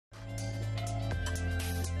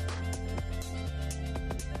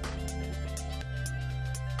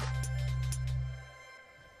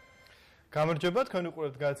გამარჯობა, თქვენ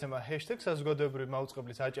უყურებთ გადაცემა ჰეშთეგ საზოგადოებრივი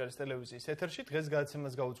მაუწყებლის აჭარის ტელევიზიის ეთერში. დღეს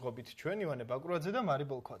გადაცემას გაუძღვებით ჩვენ ივანე ბაკურაძე და მარი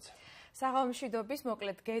ბოლქვაძე. საღამომშვიდობის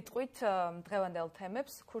მოკლედ გეტყვით დღევანდელ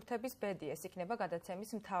თემებს. ქურთების ბედი ეს იქნება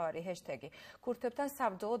გადაცემის მთავარი ჰეშთეგი. ქურთებთან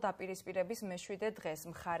საბრძოლო დაპირისპირების მე-7 დღეს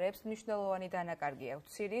მხარეებს მნიშვნელოვანი დანაკარგი აქვთ.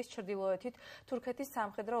 სირიის ჩრდილოეთით თურქეთის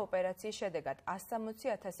სამხედრო ოპერაციის შედეგად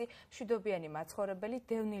 160,000 მშვიდობიანი მაცხოვრებელი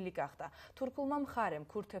დევნილი გახდა. თურქულმა მხარემ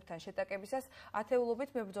ქურთებთან შეტაკებისას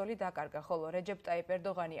ათეულობით მებრძოლი დაკარგა. ხოლო რეჯეპ ტაიპ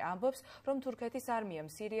ერდოღანი ამბობს, რომ თურქეთის არმიამ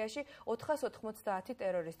სირიაში 490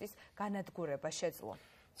 ტერორისტის განადგურება შეძლო.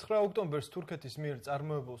 9 ოქტომბერს თურქეთის მიერ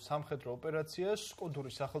წარმოებულ სამხედრო ოპერაციას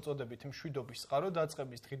სკუდურის სახელწოდებით მშვიდობის წყარო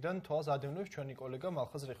დაწყების დღიდან თვალს ადევნებს ჩვენი კოლეგა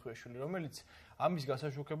მალხაზ რეხვიაშვილი, რომელიც ამის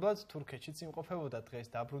გასაშუქებლად თურქეთშიც იმყოფებოდა. დღეს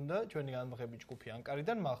დაბრუნდა ჩვენი განმღები ჯგუფი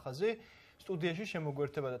ანკარიდან. მალხაზი სტუდიაში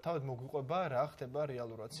შემოგვერთება და თავად მოგვიყვება რა ხდება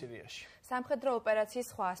რეალურად სირიაში. სამხედრო ოპერაციის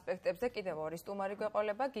სხვა ასპექტებზე კიდევ ორი სტუმარი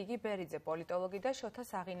გვეყოლება. გიგი ბერიძე, პოლიტოლოგი და შოთა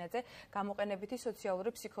საღინაძე, გამოყენებითი სოციალური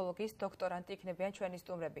ფსიქოლოგიის დოქტორანტი იქნებიან ჩვენი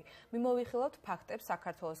სტუმრები. მიმოვიხილავთ ფაქტებს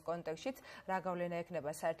საქართველოს კონტექსტშიც, რა გავლენა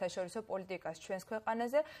ექნება საერთაშორისო პოლიტიკას ჩვენს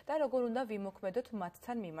ქვეყანაზე და როგორ უნდა ვიმოქმედოთ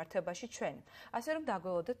მათთან მიმართებაში ჩვენ. ასე რომ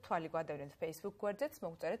დაგველოდეთ თვალი გვადევნეთ Facebook გვერდზეც,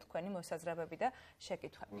 მოგწერეთ თქვენი მოსაზრებები და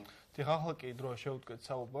შეკითხვები. ახლა კი დრო შევუდგეთ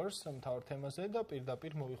საუბარს მთავარ თემაზე და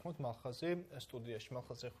პირდაპირ მოვიხმოთ მალხაზი სტუდიაში.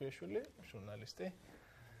 მალხაზ რეხვიაშვილი, ჟურნალისტი.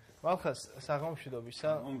 მალხაზ,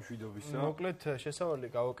 საღამომშვიდობისა. მშვიდობისა. მოკლედ შესავალი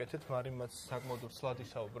გავაკეთეთ, მარიმაც საკმაოდ ვრცლად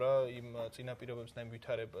ისაუბრა იმ წინაპირობებს და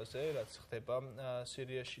ვითარებაზე, რაც ხდება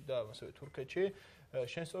სირიაში და ასევე თურქეთში.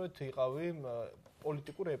 შენ სწორედ იყავი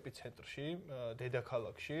პოლიტიკურ ეპიცენტრში,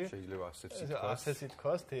 დედაქალაქში. შეიძლება ასეც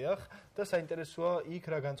ითქვას, დიახ. და საინტერესოა იქ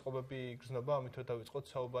რა განწყობები იგრძნობა, ამით რომ დავიწყოთ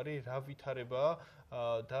საუბარი, რა ვითარება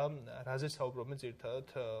და რაზე საუბრობენ ძირითადად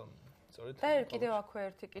და კიდევ აქვე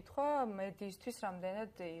ერთი კითხვა, მედიისთვის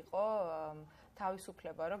რამდენად იყო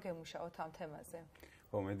თავისუფლება, რომ გემუშაოთ ამ თემაზე?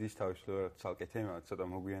 ხო, მედიის თავისუფლება ცალკე თემაა, ცოტა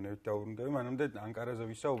მოგვიანებით დავუბრუნდები, მანამდე ანკარაზე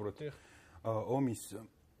ვისაუბროთ. ომის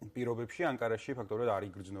პირობებში ანკარაში ფაქტობრივად არ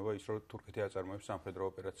იგრძნობა ის, რომ თურქეთი აწარმოებს სამხედრო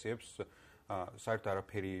ოპერაციებს, საერთოდ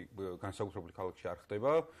არაფერი განსაკუთრებული ქალაქში არ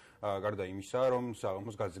ხდება, გარდა იმისა, რომ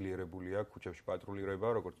საღამოს გაძლიერებულია ქუჩებში პატრულირება,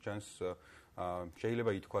 როგორც ჩანს,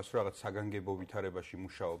 შეიძლება ითქვას, რომ რაღაც საგანგებო ვითარებაში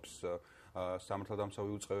მუშაობს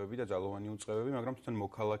სამართალდამცავი უწყებები და ძალოვანი უწყებები, მაგრამ თვითონ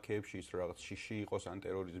მოქალაქეებში ის, რომ რაღაც შიში იყოს ან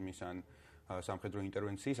ტერორიზმის ან სამხედრო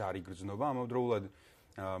ინტერვენციის არ იგრძნობა, ამავდროულად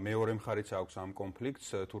მეორე მხარეც აქვს ამ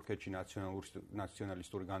კონფლიქტს, თურქეთში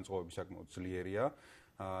ნაციონალისტური განწყობები საკმაოდ ძლიერია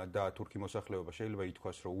და თურქი მოსახლეობა შეიძლება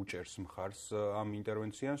ითქვას, რომ უჭერს მხარს ამ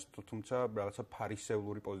ინტერვენციას, თუმცა რაღაცა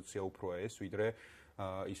ფარისევლური პოზიცია უფროა ეს, ვიდრე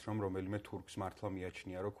ის რომ რომელიმე თურქს მართლა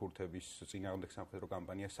მიაჩნია, რომ ქურთების წინააღმდეგ სამხედრო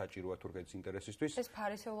კამპანია საჭიროა თურქეთის ინტერესისთვის. ეს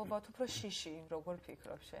ფარისევლობა თუ უფრო შიში, როგორ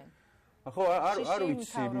ფიქრობ შენ? ხო, არ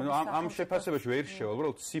ვიცი, ამ შეფასებაში ვერ შევალ,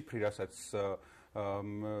 უბრალოდ ციფრი, რასაც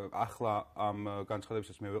ახლა ამ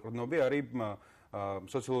განცხადებისას მე ვეყრდნობი, არის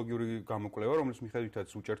სოციოლოგიური გამოკვლევა, რომლის მიხედვითაც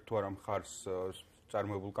უჭერთ თუ არა მხარს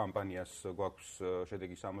წარმოებულ კამპანიას გვაქვს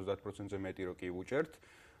შედეგი 70%-ზე მეტი, რომ კი უჭერთ.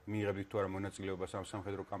 მიიღებდით თუ არა მონაწილეობას ამ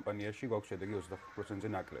სამხედრო კამპანიაში, გვაქვს შედეგი 25%-ზე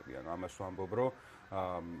ნაკლები. ანუ ამას ვამბობ, რომ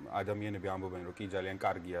ადამიანები ამბობენ, რომ კი ძალიან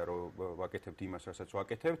კარგია, რომ ვაკეთებთ იმას, რასაც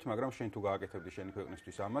ვაკეთებთ, მაგრამ შენ თუ გააკეთებდი შენი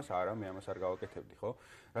ქვეყნისთვის ამას, არა, მე ამას არ გავაკეთებდი, ხო?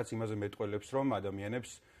 რაც იმაზე მეტყველებს, რომ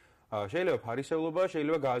ადამიანებს შეიძლება ფარისევლობა,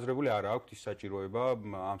 შეიძლება გააზრებული არ აქვთ ის საჭიროება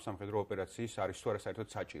ამ სამხედრო ოპერაციის არის თუ არა საერთოდ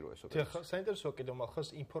საჭირო ეს ოპერაცია. დიახ, საინტერესოა კიდევ მალხაზ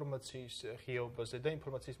ინფორმაციის ღიობაზე და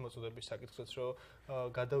ინფორმაციის მოწოდების საკითხზეც, რომ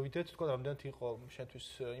გადავიდეთ, თქო, რამდენად იყო შენთვის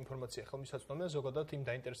ინფორმაცია ხელმისაწვდომი და ზოგადად იმ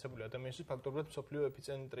დაინტერესებული ადამიანისთვის ფაქტობრივად მსოფლიო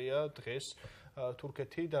ეპიცენტრია დღეს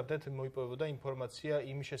თურქეთი და რამდენად მოიპოვებოდა ინფორმაცია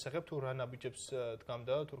იმის შესახებ, თუ რა ნაბიჯებს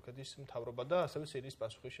დგამდა თურქეთის მთავრობა და ასევე სირიის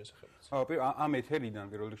პასუხის შესახებაც. ამ ეთერიდან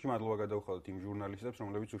პირველ რიგში მადლობა გადავხადოთ იმ ჟურნალისტებს,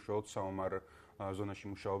 რომლებიც უშუალოდ საომარ ზონაში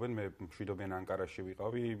მუშაობენ. მე მშვიდობიან ანკარაში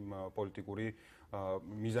ვიყავი, პოლიტიკური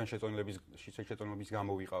მიზანშეწონილების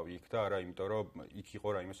გამო ვიყავი იქ და არა იმიტომ, რომ იქ იყო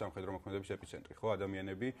რაიმე სამხედრო მოქმედების ეპიცენტრი, ხო,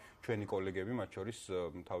 ადამიანები, ჩვენი კოლეგები, მათ შორის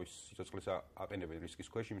თავის სიცოცხლეს აყენებენ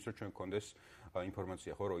რისკის ქვეშ, იმის რომ ჩვენ გქონდეს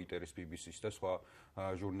ინფორმაცია, ხო, Reuters, BBC-ს და სხვა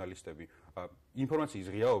ჟურნალისტები. ინფორმაციის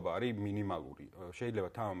ღიაობა არის მინიმალური. შეიძლება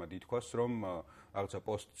თამამად ითქვას, რომ რაღაცა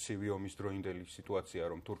პოსტ-ცივი ომის დროინდელი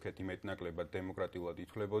სიტუაცია, რომ თურქეთი მეტნაკლებად დემოკრატიულად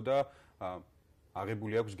ითვლებოდა,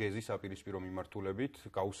 აღებული აქვს გეზის აპირისპირო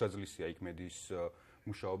მიმართულებით, გაუსაძლისია იქ მედიის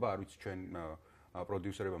მუშაობა, არ ვიცი ჩვენ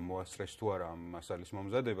პროდიუსერებმა მოასწრეს თუ არა ამ მასალის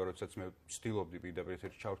მომზადება, როდესაც მე ვცდილობდი პირდაპირ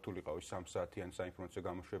ეთერში ჩავრთულიყავი 3 საათიან საინფორმაციო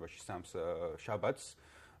გამოშვებაში შაბათს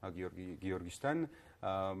გიორგისთან.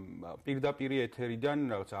 პირდაპირ ეთერიდან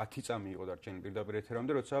რაღაც 10 წამი იყო დარჩენილი პირდაპირ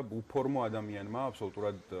ეთერამდე, როცა უფორმო ადამიანმა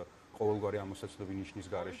აბსოლუტურად ყოველგვარი ამოსაცნობი ნიშნის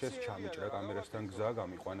გარეშე ჩამიჭრა კამერასთან გზა,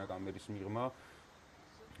 გამიყვანა კამერის მიღმა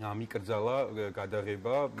ამიკრძალა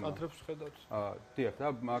გადაღება კადრებს ხედავთ. დიახ, და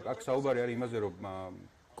აქ საუბარი არის იმაზე, რომ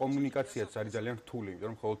კომუნიკაციაც არის ძალიან რთული, იმიტომ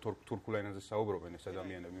რომ მხოლოდ თურქულ ენაზე საუბრობენ ეს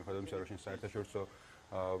ადამიანები, მიუხედავად იმისა, რომ შენ საერთაშორისო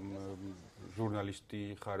ჟურნალისტი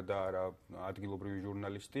ხარ და არა ადგილობრივი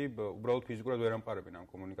ჟურნალისტი, უბრალოდ ფიზიკურად ვერ ამყარებენ ამ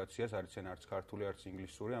კომუნიკაციას, არ იციან არც ქართული, არც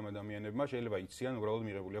ინგლისური ამ ადამიანებმა, შეიძლება იციან, უბრალოდ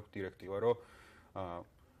მიღებული აქვს დირექტივა, რომ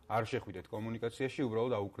არ შეხვიდეთ კომუნიკაციაში,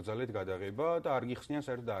 უბრალოდ აუკრძალეთ გადაღება და არ გიხსნიან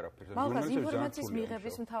საერთოდ არაფერს. მაგრამ ინფორმაციის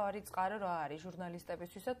მიღების მთავარი წყარო რა არის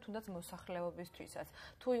ჟურნალისტებისთვისაც, თუნდაც მოსახლეობისთვისაც.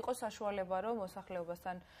 თუ იყო საშუალება, რომ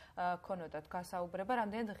მოსახლეობასთან ქონოდათ გასაუბრება,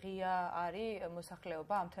 რამდენად ღია არის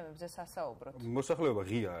მოსახლეობა ამ თემებზე სასაუბროთ? მოსახლეობა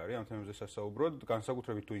ღია არის ამ თემებზე სასაუბროთ,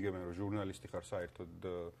 განსაკუთრებით თუ იგებენ, რომ ჟურნალისტი ხარ, საერთოდ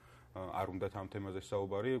არ უნდათ ამ თემაზე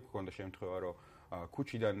საუბარი, გქონდა შემთხვევა, რომ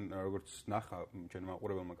ქუჩიდან როგორც ნახა ჩვენ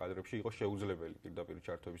მაყურებელმა კადრებში იყო შეუძლებელი პირდაპირ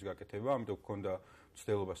ჩართვების გაკეთება, ამიტომ გქონდა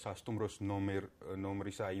მცდელობა სასტუმროს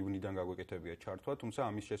ნომრის აივნიდან გაგვეკეთებია ჩართვა, თუმცა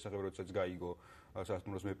ამის შესახებ როდესაც გაიგო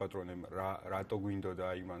სასტუმროს მეპატრონემ რატო გვინდოდა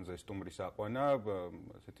აივანზე სტუმრის აყვანა,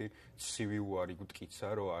 ასეთი ცივი უარი გტკიცა,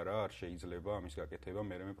 რომ არა, არ შეიძლება ამის გაკეთება,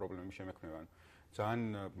 მე პრობლემები შემექმნება.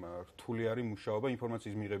 ძალიან რთული არის მუშაობა,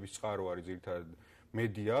 ინფორმაციის მიღების წყარო არის ძირითადად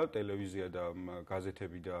მედია, ტელევიზია და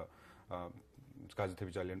გაზეთები და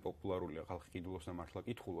გაზეთები ძალიან პოპულარულია, ხალხი ყიდულობს და მართლა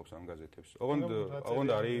კითხულობს ამ გაზეთებს. ოღონდ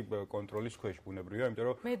არის კონტროლის ქვეშ ბუნებრივია, იმიტომ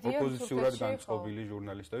რომ ოპოზიციურად განწყობილი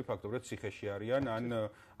ჟურნალისტები ფაქტობრივად ციხეში არიან, ან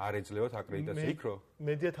არ ეძლევათ აკრედიტაცია იქ რო.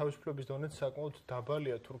 მედია თავისუფლების დონეც საკმაოდ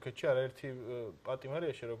დაბალია თურქეთში, არაერთი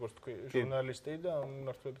პატიმარიაში, როგორც თქვი, ჟურნალისტი და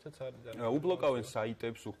მმართველებიც არის ძალიან. უბლოკავენ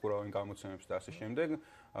საიტებს, უხურავენ გამოცემებს და ასე შემდეგ.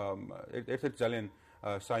 ერთ-ერთი ძალიან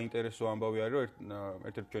საინტერესო ამბავი არის, რომ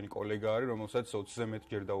ერთ-ერთი ჩვენი კოლეგა არის, რომელსაც 20-ზე მეტ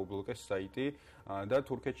ჯერ დაუბლოკეს საიტი და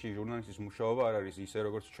თურქეთში ჟურნალისტის მუშაობა არ არის ისე,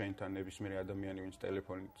 როგორც ჩვენთან ნებისმიერი ადამიანი, ვინც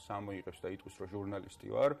ტელეფონით სამოიღებს და იტყვის, რომ ჟურნალისტი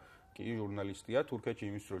ვარ. კი, ჟურნალისტია. თურქეთში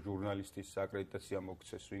იმის, რომ ჟურნალისტის აკრედიტაცია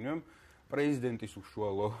მოგცეს ვინმემ, პრეზიდენტის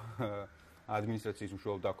უშუალო ადმინისტრაციის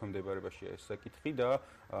უშუალო დაქვემდებარებაშია ეს საკითხი და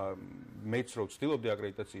მეც რო ვცდილობდი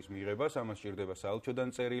აკრედიტაციის მიღებას, ამას სჭირდება საელჩოდან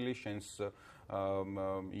წერილი, შენს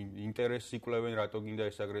ინტერესს იკვლევენ, რატო გინდა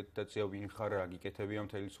ეს აკრედიტაცია, ვინ ხარ, რა გიკეთებია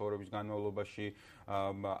მთელი ცხოვრების განმავლობაში,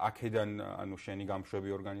 აქედან, ანუ შენი გამშვები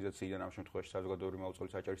ორგანიზაციიდან, ამ შემთხვევაში საზოგადოებრივი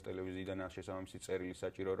მაუწყებლის საჭირის ტელევიზიიდან შესაბამისი წერილი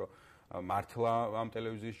საჭირო, რომ მართლა ამ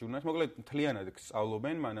ტელევიზიის ჟურნალისტი, მოკლედ მთლიანად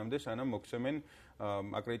სწავლობენ მანამდე, სანამ მოგცემენ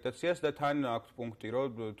აკრედიტაციას და თან აქვთ პუნქტი, რომ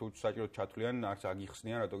თუ საჭიროდ ჩათვლიან, არც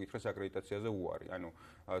აგიხსნიან, რატო გითხრეს აკრედიტაციაზე უარი. ანუ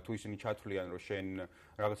თუ ისინი ჩათვლიან, რომ შენ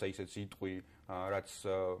რაღაცა ისეთ სიტყვი, რაც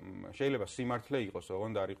შეიძლება სიმართლე იყოს,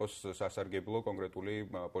 ოღონდ არ იყოს სასარგებლო კონკრეტული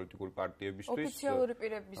პოლიტიკური პარტიებისთვის. ოფიციალური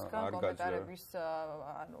პირებისგან კომენტარების,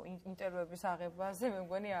 ანუ ინტერვიუების აღებაზე მე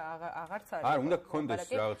მგონი აღარც არის. არ უნდა გქონდეს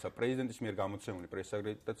რაღაცა პრეზიდენტის მიერ გამოცემული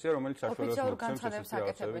პრესაკრედიტაცია, რომელიც საშუალებას მოგცემს ეს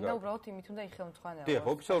აკეთებენ და უბრალოდ იმით უნდა იხელმძღვანელოს. დიახ,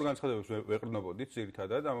 ოფიციალურ განცხადებებს ვეყრდნობოდით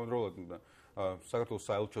ძირითადად, ამავდროულად საქართველოს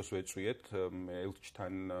საელჩოს ვეწვიეთ,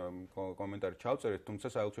 ელჩთან კომენტარი ჩავწერეთ, თუმცა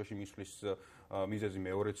საელჩოში მისვლის მიზეზი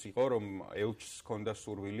მეორეც იყო, რომ ელჩს ჰქონდა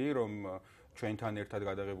სურვილი, რომ ჩვენთან ერთად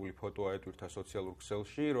გადაღებული ფოტო აეტვირთა სოციალურ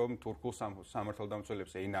ქსელში, რომ თურქულ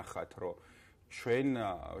სამართალდამცველებს ენახათ, რომ ჩვენ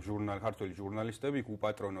ქართველი ჟურნალისტები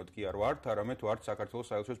უპატრონოდ კი არ ვართ, არამედ ვართ საქართველოს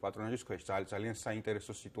საელჩოს პატრონაჟის ქვეშ. ძალიან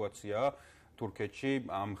საინტერესო სიტუაციაა თურქეთში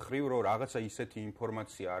ამ ხრივ, რომ რაღაცა ისეთი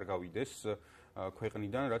ინფორმაცია არ გავიდეს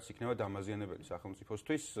ქვეყნიდან, რაც იქნება დამაზიანებელი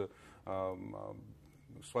სახელმწიფოსთვის.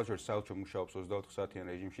 სხვაჯერ საელჩო მუშაობს 24 საათიან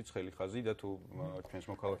რეჟიმში, ცხელი ხაზი და თუ ჩვენს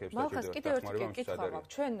მოქალაქეებს დაჭირდება დახმარება მის სადარებით.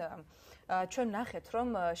 ჩვენ ნახეთ, რომ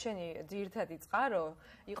შენი ძირითადი წყარო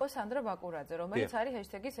იყო სანდრა ბაკურაძე, რომელიც არის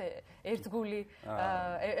ჰეშთეგის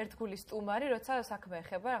ერთგული სტუმარი, როცა საქმე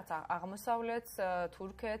ეხება რაღაც აღმოსავლეთს,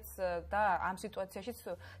 თურქეთს და ამ სიტუაციაში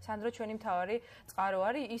სანდრო ჩვენი მთავარი წყარო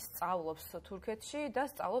არის, ის სწავლობს თურქეთში და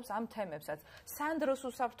სწავლობს ამ თემებსაც. სანდროს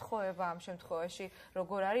უსაფრთხოება ამ შემთხვევაში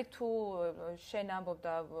როგორ არის, თუ შენ ამბობ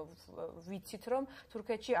და ვიცით, რომ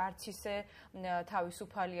თურქეთში არც ისე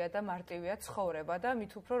თავისუფალია და მარტივია ცხოვრება და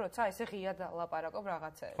მით უფრო როცა ესე ღია ლაპარაკობ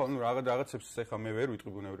რაღაცეებს. ხო, ნუ რაღაცებს ეხლა მე ვერ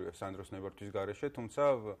ვიტყვი ბუნებრივია სანდროს ნებართვის გარეშე, თუმცა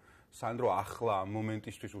სანდრო ახლა ამ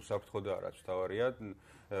მომენტისთვის უსაფრთხო და რაც თავარია,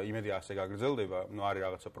 იმედი ასე გაგრძელდება, ნუ არის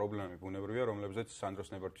რაღაცა პრობლემები ბუნებრივია, რომლებზეც სანდროს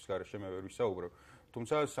ნებართვის გარეშე მე ვერ ვისაუბრებ.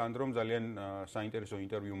 თუმცა სანდრომ ძალიან საინტერესო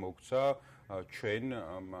ინტერვიუ მოგცა ჩვენ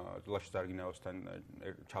ლაშა დარგინავასთან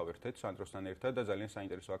ჩავერთეთ სანდროსთან ერთად და ძალიან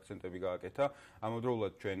საინტერესო აქცენტები გააკეთა.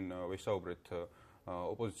 ამავდროულად ჩვენ ვესაუბრეთ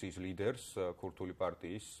ოპოზიციის ლიდერს, ქურთული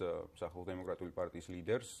პარტიის, სახელმწიფო-დემოკრატიული პარტიის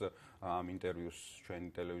ლიდერს ამ ინტერვიუს ჩვენ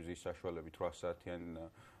ტელევიზიის საშუალებით 8 საათიან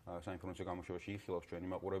საინფორმაციო გამოშვებაში იხილავს ჩვენი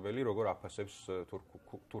მაყურებელი, როგორ აფასებს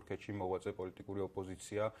თურქეთში მოღვაწე პოლიტიკური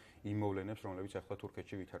ოპოზიცია იმ მოვლენებს, რომლებიც ახლა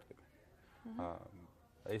თურქეთში ვითარდება.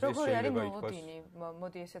 როგორი არის მოლოდინი?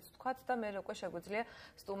 მოდი ესეც ვთქვათ და მე უკვე შეგვიძლია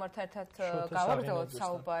სტუმართან ერთად გავაგრძელოთ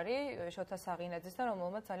საუბარი შოთა საღინაძესთან,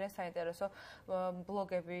 რომელმაც ძალიან საინტერესო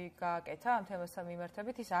ბლოგები გააკეთა ამ თემასთან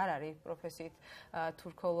მიმართებით. ის არ არის პროფესიით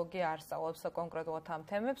თურქოლოგი, არ სწავლობს კონკრეტულად ამ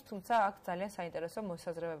თემებს, თუმცა აქ ძალიან საინტერესო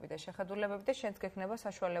მოსაზრებები და შეხედულებები და შენც გექნება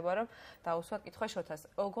საშუალება რომ დაუსვათ კითხვა შოთას.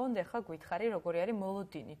 ოღონდ ახლა გითხარი როგორი არის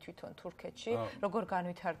მოლოდინი თვითონ თურქეთში, როგორ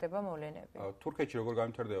განვითარდება მოვლენები? თურქეთში როგორ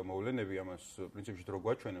განვითარდება მოვლენები, ამას პრინციპში რო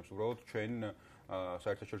გვაჩვენებს უბრალოდ ჩვენ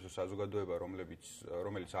საერთაშორისო საზოგადოება,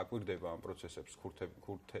 რომელიც აკვირდება ამ პროცესებს,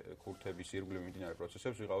 ქურთების ირგვლივ მიმდინარე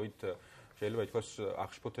პროცესებს, ვიყავით შეიძლება ითქვას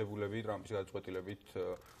აღშფოთებულები ტრამპის გადაწყვეტილებით,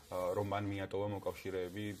 რომ მან მიატოვა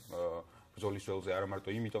მოკავშირეები ბრძოლის ველზე, არა მარტო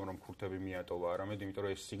იმიტომ, რომ ქურთები მიატოვა, არამედ იმიტომ,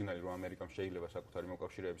 რომ ეს სიგნალი, რომ ამერიკამ შეიძლება საკუთარი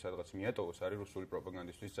მოკავშირეები სადღაც მიატოვოს, არის რუსული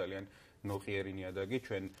პროპაგანდისტვის ძალიან ნოყიერი ნიადაგი.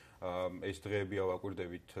 ჩვენ ეს დღეები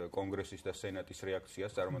ავაკვირდებით კონგრესის და სენატის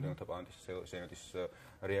რეაქციას, წარმომადგენელთა პალატის სენატის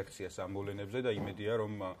რეაქციას ამ მოვლენებზე და იმედია,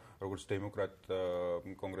 რომ როგორც დემოკრატ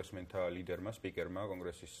კონგრესმენთა ლიდერმა, სპიკერმა,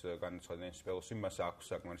 კონგრესის განაცხადი ნენსი პელოსიმ, მას აქვს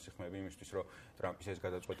საკმარისი ხმები იმისთვის, რომ ტრამპის ეს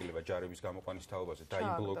გადაწყვეტილება ჯარების გამოყვანის თაობაზე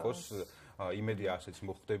დაიბლოკოს. იმედია ასეც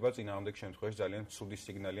მოხდება, წინააღმდეგ შემთხვევაში ძალიან ცუდი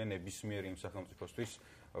სიგნალია ნებისმიერ იმ სახელმწიფოსთვის,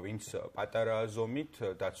 ვინც პატარა ზომით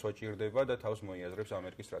დაცვა ჭირდება და თავს მოიაზრებს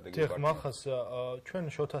ამერიკის სტრატეგიულ პარტნიორს. მახას ჩვენ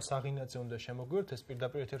შოთა საღინაძე უნდა შემოგვიერთოთ ეს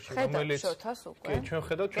პირდაპირ ეთერში, რომელიც ჩვენ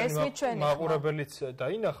ხედავთ, ჩვენ მაყურებელიც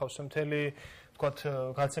დაინახავს მთელი ვთქვათ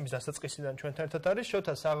გადაცემის დასაწყისიდან ჩვენთან ერთად არის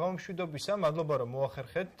შოთა საღამომშვიდობისა, მადლობა რომ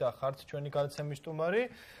მოახერხეთ და ხართ ჩვენი გადაცემის სტუმარი.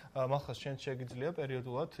 მახას შენ შეგიძლია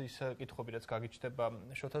პერიოდულად ის კითხვები რაც გაგიჩნდება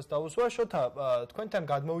შოთას დაუსვა. შოთა თქვენთან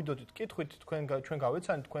გადმოვიდოდით კითხვით, ჩვენ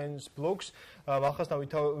გავეცანით თქვენს ბლოგს, მახასთან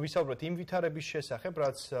ვისაუბრეთ იმ ვითარების შესახებ,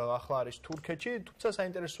 რაც ახლა არის თურქეთში, თუმცა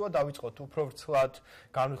საინტერესოა დავიწყოთ უფრო ვრცლად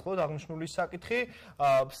განვიხილოთ აღნიშნული საკითხი.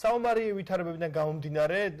 საომარი ვითარებებიდან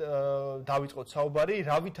გამომდინარე დავიწყოთ საუბარი,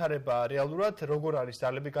 რა ვითარება რეალურად, როგორ არის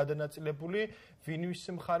ძალები გადანაწილებული, ვინვის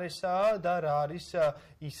მხარესაა და რა არის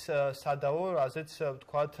ის სადაო, რაზეც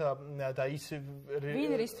ვთქვათ და ის ვინ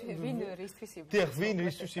რისთვის იბრძვის? დიახ, ვინ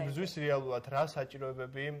რისთვის იბრძვის რეალურად, რა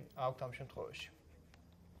საჭიროებები აქვთ ამ შემთხვევაში?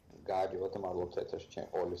 გააგებოთ მადლობთ ეთერში ჩემ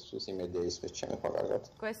ყოველისთვის იმედია ისმის ჩემი ხარაგად.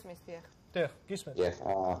 გვესმის დიახ. დიახ, გისმენთ. დიახ.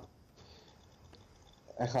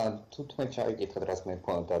 ახლა თუ თქვენ ჩაიგეთ რაც მე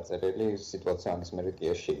მქონდა დაწერილი, სიტუაცია ამის მერე კი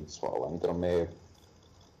შეიცვალა, იმიტომ რომ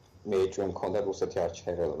მე ჩვენ მქონდა რუსეთი არ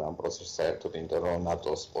ჩაერეოდა ამ პროცესს საერთოდ, იმიტომ რომ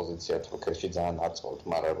ნატოს პოზიცია თურქეთში ძალიან აწყვეტ,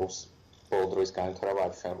 მაგრამ ბოლო დროის განვითარება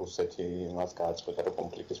არ ჩვენ რუსეთი მას გააჩნდა რომ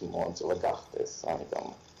კონფლიქტის მონაწილე გახდეს, ამიტომ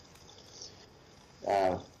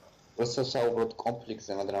რუსეთსაუბროთ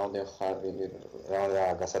კონფლიქტზე, მაგრამ რამდენი ხანი რა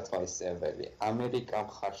გასათვალისწინებელი. ამერიკა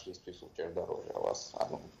მხარშისთვის უჭერდა როჟავას,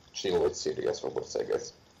 ანუ ჩრდილოეთ სირიას როგორც ეგეც.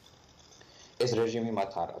 ეს რეჟიმი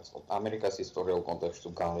მათ არ აწყობ. ამერიკას ისტორიულ კონტექსტში თუ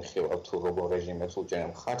განვიხილავთ, თუ როგორ რეჟიმებს უჭერენ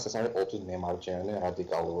მხარს, ეს არის ყოველთვის მემარჯვენე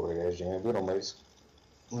რადიკალური რეჟიმები, რომელიც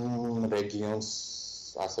რეგიონს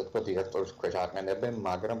ასე ვთქვათ, დირექტორის ქვეშ აყენებენ,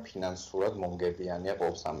 მაგრამ ფინანსურად მომგებიანია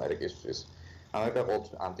ყოველთვის ამერიკისთვის. ამერიკა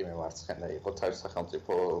ყოველთვის ანტიმემარცხენე იყო თავის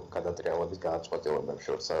სახელმწიფო გადატრიალების გადაწყვეტილებებს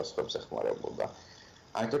შორს სხვებს ეხმარებოდა.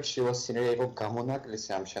 ამიტომ შილოსინერია იყო გამონაკლისი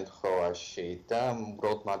ამ შემთხვევაში და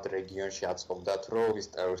უბრალოდ მათ რეგიონში აწყობდათ, რომ ის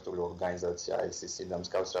ტერორისტული ორგანიზაცია ISIS-ი და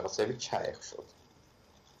მსგავს რაღაცები ჩაეხშოთ.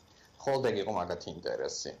 ხოლმე იყო მაგათი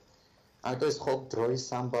ინტერესი. ამიტომ ეს ხოლმე დროის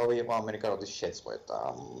ამბავი იყო ამერიკა როდის შეწყვეტა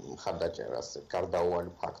მხარდაჭერას,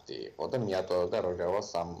 გარდაუვალი ფაქტი იყო და მიატოვებდა როჟავას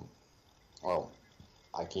ამ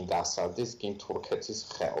აქინ დასადის, კინ თურქეთის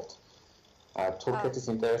ხელთ. თურქეთის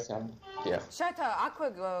ინტერესი ამია. შათა, აქვე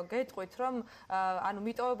გეტყვით, რომ ანუ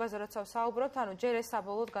მიტოვებაზე როცა ვსაუბრობთ, ანუ ჯერ ეს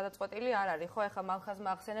საბოლოოდ გადაწყვეტილი არ არის, ხო? ეხლა მალხაზმა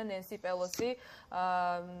ახსენა ნენსი პელოსი,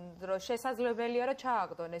 რომ შესაძლებელია რომ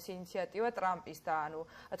ჩააგდონ ეს ინიციატივა ტრამპის და ანუ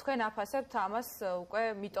თქვენ აფასებთ ამას უკვე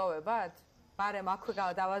მიტოვებად? მაგრამ აქვე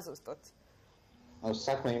დავაზუსტოთ.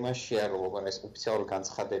 საქმე იმაშია, რომ ეს ოფიციალური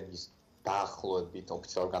განცხადების დაახლოებით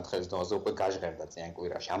ოფიციალურ განცხადების დონეზე უკვე გაჟღერდა წინ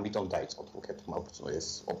კვირაში. ამიტომ დაიწყო თურქეთმა ეს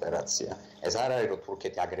ოპერაცია. ეს არ არის რომ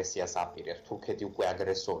თურქეთი აგრესიას აპირებს, თურქეთი უკვე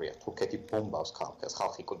აგრესორია, თურქეთი ბომბავს ხალხს,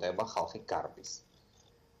 ხალხი კვდება, ხალხი გარბის.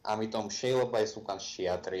 ამიტომ შეიძლება ეს უკან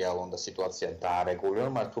შეატრიალონ და სიტუაცია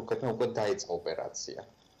დაარეგულირონ, მაგრამ თურქეთმა უკვე დაიწყო ოპერაცია.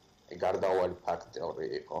 გარდაუვალი ფაქტორი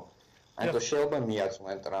იყო. ამიტომ შეიძლება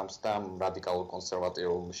მიაწვნენ ტრამპს და რადიკალურ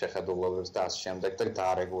კონსერვატიულ შეხედულებებს და ამ შემდეგ და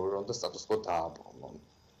დაარეგულირონ და სტატუს კო დააბრუნონ.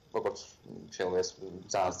 როგორც შეიძლება ეს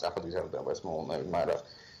ძალიან სწრაფად ვიზარდება ეს მოვლენები, მაგრამ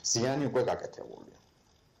ზიანი უკვე გაკეთებულია.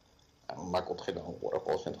 მაგკუთხიდან უყურე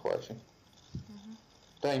ყოველ შემთხვევაში.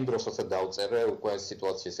 და იმ დროს როცა დავწერე, უკვე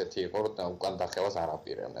სიტუაცია ესეთი იყო, რომ უკან დახევას არ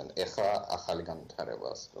აპირებდნენ. ეხლა ახალი განვითარება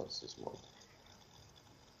სიტუაციის მოდი.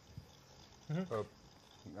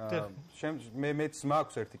 მეც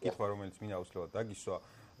მაქვს ერთი კითხვა, რომელიც მინდა უსლოვად დაგისვა.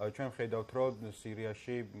 ჩვენ ხედავთ, რომ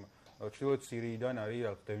სირიაში ჩრდილოეთ სირიიდან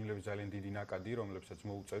არის დევნილების ძალიან დიდი ნაკადი, რომლებსაც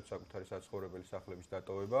მოუწევთ საკუთარი საცხოვრებელი სახლების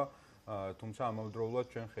დატოვება, თუმცა ამავდროულად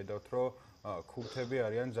ჩვენ ხედავთ, რომ ქურთები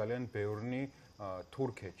არიან ძალიან ბევრნი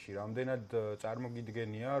თურქეთში. რამდენად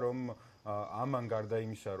წარმოგიდგენია, რომ ამან გარდა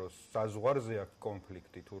იმისა, რომ საზღვარზე აქვს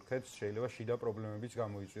კონფლიქტი თურქეთს, შეიძლება შიდა პრობლემებიც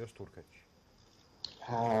გამოიწვიოს თურქეთში.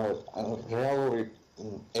 რეალური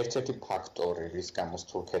ერთ-ერთი ფაქტორი, რის გამოც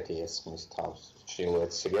თურქეთი ესმის თავს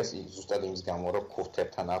ჩრდილოეთ სირიას, ზუსტად იმის გამო, რომ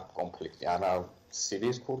ქურთებთან აქვს კონფლიქტი, არა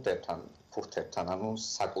სირიის ქურთებთან, ანუ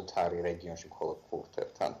საკუთარი რეგიონში მხოლოდ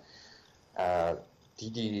ქურთებთან.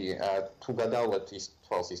 დიდი თუ გადავლეთ ის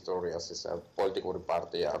თვალს ისტორიას, ეს პოლიტიკური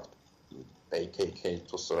პარტია AKK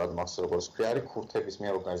თუ სწორად მას როგორც ქვია, არის ქურთების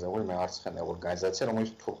მიერ ორგანიზებული მეარცხენე ორგანიზაცია,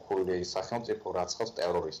 რომელიც თურქული სახელმწიფო რაცხავს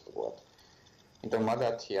ტერორისტულად. იმიტომ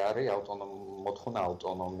მაგათი არის მოთხოვნა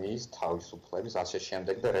ავტონომიის, თავისუფლების, ასე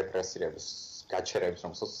შემდეგ და რეპრესირების, გაჩერების,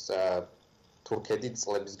 რომელსაც თურქეთი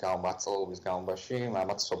წლების განმავლობაში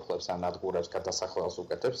ამათ სოფლებს ან ადგილებს გადასახლებას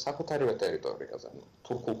უკეთებს საკუთარივე ტერიტორიაზე,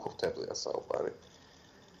 თურქულ ქურთებზეა საუბარი.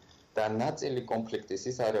 და ნაწილი კონფლიქტის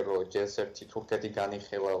ის არის, რომ ჯერ-ერთი თურქეთი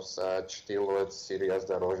განიხილავს ჩრდილოეთ სირიას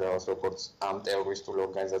და როჟავას როგორც ამ ტერორისტული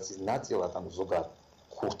ორგანიზაციის ნაწილად, ანუ ზოგად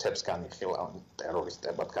ქურთებს განიხილავენ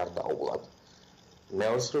ტერორისტებად გარდაუვლად.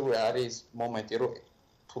 მეოთხე არის მომენტი, რომ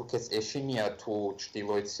თურქეთს ეშინია თუ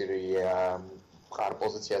ჩრდილოეთ სირია მხარ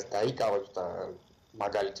პოზიციას დაიკავებს და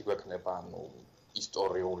მაგალითი გვექნება, ანუ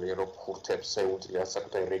ისტორიული, რომ ქურთებს ეუძლია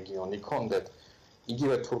საკუთარი რეგიონი კონდეთ.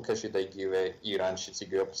 იგივე თურქეთში და იგივე ირანშიც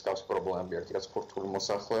იგივე მსგავსი პრობლემები არის, რაც ქურთული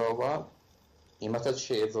მოსახლეობა. იმასაც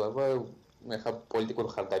შეიძლება ეხლა პოლიტიკური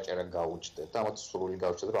ხარდაჭერა გაუჩნდეთ და ამათ სრული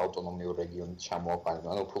გაუჩნდეთ, რომ ავტონომიური რეგიონი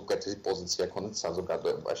ჩამოაყალიბოთ, ანუ თურქეთის პოზიცია ქონდეთ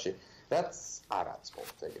საზოგადოებაში, რაც არ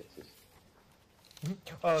აწყობს ეგეთი.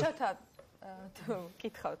 შოთა თუ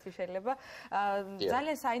კითხავთ შეიძლება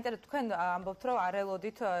ძალიან საინტერესო თქვენ ამბობთ რომ არ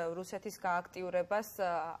ელოდით რუსეთის გააქტიურებას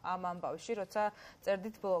ამ ამბავში როცა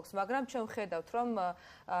წერდით ბლოგს მაგრამ ჩვენ ვხედავთ რომ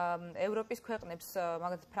ევროპის ქვეყნებს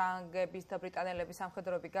მაგალითად ფრანგების და ბრიტანელების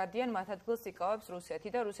სამხედროები გადიან მათ ადგილს იკავებს რუსეთი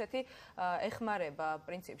და რუსეთი ეხმარება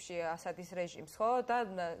პრინციპში ასადის რეჟიმს ხო და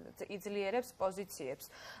იძლიერებს პოზიციებს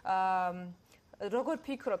როგორ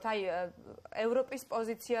ფიქრობთ, აი ევროპის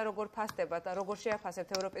პოზიცია როგორ ფასდება და როგორ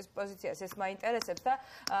შეაფასებთ ევროპის პოზიციას, ეს მაინტერესებს და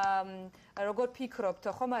როგორ ფიქრობთ,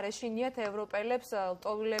 ხომ არ ეშინიათ ევროპელებს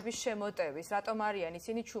ლტოლვილების შემოტევის, რატომ არიან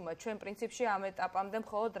ისინი ჩუმად, ჩვენ პრინციპში ამ ეტაპამდე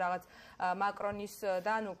მხოლოდ რაღაც მაკრონის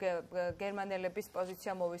და ანუ გერმანელების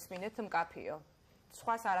პოზიცია მოვისმინეთ მკაფიო.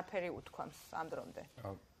 სხვას არაფერი უთქვამს ამ დრომდე.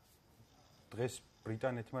 დღეს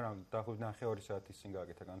ბრიტანეთმა დაახლოებით 9 საათის წინ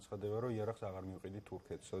გააკეთა განცხადება, რომ იარაღს აღარ მივყიდით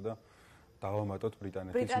თურქეთსო და დავამატოთ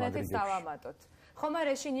ბრიტანეთის დავამატოთ. ხომ არ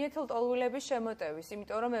ეშინიეთ ლტოლვილების შემოტევის,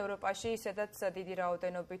 იმიტომ რომ ევროპაში ისედაც დიდი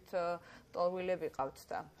რაოდენობით ლტოლვილები ყავთ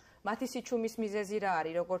და მათი სიჩუმის მიზეზი რა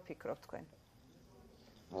არის, როგორ ფიქრობთ თქვენ?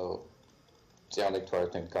 ძალიან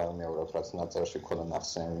თვალთინ გამეორებ, რაც ნაწერში ქონა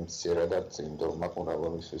ნახსენები მცირედად, იმიტომ რომ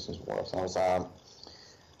მაკურავების ისის მოახსენებს.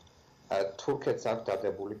 თურქეთს აქვს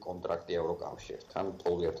დადებული კონტრაქტი ევროკავშირთან,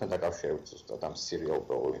 ლტოლვილებთან დაკავშირებით ზუსტად ამ სირიულ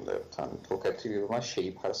ლტოლვილებთან. თურქეთმა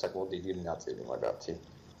შეიფარა საკმაოდ დიდი ნაწილი მაგათი.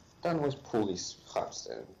 და ნუ ეს ფულის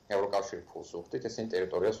ხარჯზე, ევროკავშირის ფულს უხდით, ესენი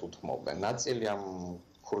ტერიტორიას უთმობენ. ნაწილი ამ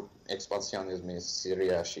ექსპანსიონიზმის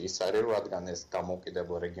სირიაში ის არის, რომ რადგან ეს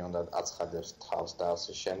დამოუკიდებელ რეგიონად აცხადებს თავს და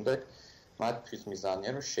ასე შემდეგ, მათთვის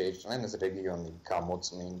მიზანია, რომ შეიჭრნენ ეს რეგიონი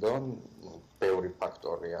გამოწმინდონ. ბევრი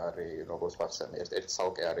ფაქტორი არის, როგორც ვახსენე, ერთ-ერთი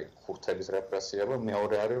ცალკე არის ქურთების რეპრესირება,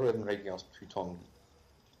 მეორე არის, რომ ამ რეგიონს თვითონ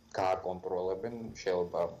გააკონტროლებენ,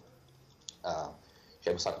 შეიძლება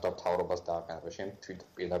საკუთარ თავრობას დააყენებენ, შეიძლება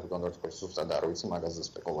თვითპირდაპირ კონტროლს ზუსტად არ ვიცი, მაგაზე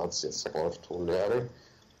სპეკულაცია საკმაოდ რთული არის.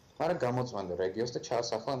 მაგრამ გამოწმენდა რეგიონს და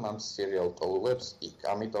ჩაასახლან ამ სირიულ ლტოლვილებს იქ.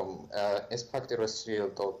 ამიტომ ეს ფაქტი, რომ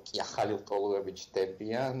სირიულ კი ახალი ლტოლვილები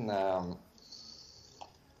ჩდებიან,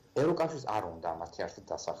 ევროკავშირს არ უნდა მათი არსად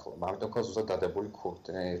დასახლება. ამიტომ ქოს ზუსტად დადებული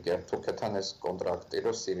თურქეთთან ეს კონტრაქტი,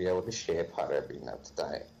 რომ სირიელები შეეფარებინათ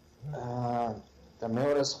და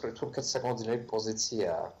მეორე მხრივ თურქეთს საკმაოდ ძლიერი პოზიცია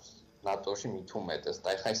აქვს ნატოში მით უმეტეს და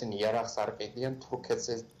ეხლა ისინი იარაღს არ ყიდიან თურქეთს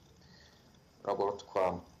ეს როგორ თქვა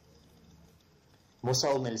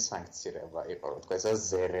მოსალმელი სანქცირება იყო, რომ თქვა ეს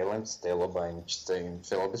ზერელენ ცდელობა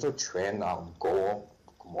იმჩნევლობის, რომ ჩვენ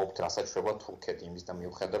მოვთ რასაჩვევა თურქეთი იმის და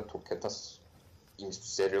მიუხედავად თურქეთს იმის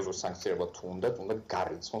სერიოზულ სანქცირება თუ უნდა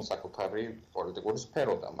გარიცხონ საკუთარი პოლიტიკური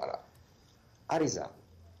სფერო და მაგრამ არიზან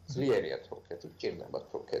ძლიერია თურქეთი, ჭირდება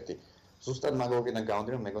თურქეთი. ზუსტად მაგალითად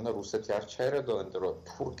გამოდიან მეგონა რუსეთი არ ჩაერედო, იმიტომ რომ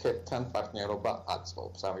თურქეთთან პარტნიორობა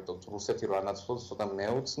აწყობს. ამიტომ რუსეთი რო ანაცვლოს, ცოტა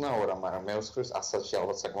მეუცნაურა, მაგრამ მეოთხეს ასაცი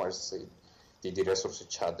ალბათ საკმაოდ დიდი რესურსი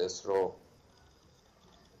ჩადეს, რომ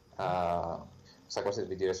საკმაოდ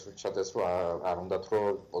დიდი რესურსი ჩადეს, რომ არ უნდათ რომ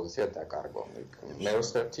პოზიცია დაკარგონ.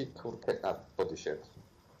 მეოცერთი თურქეთთან პოზიციად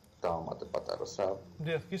დავამატებ პატარას რა.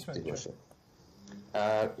 დიახ, გისმენთ.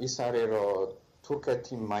 ის არის რომ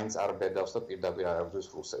თურქეთი მაინც არ ბედავს და პირდაპირ არ აბრძვის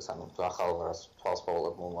რუსეთს, ანუ ახალ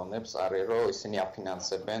თვალსაჩინო მომანებს არის რომ ისინი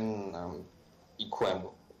აფინანსებენ იქვე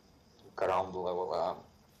ground level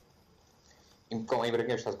იმ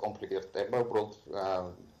კონფლიქტებში კონფლიქტი ხდება, უბრალოდ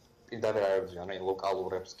პირდაპირ არ აბრძვიან, ანუ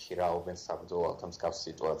ლოკალურებს ქირაობენ საბრძოლოდ ამ მსგავს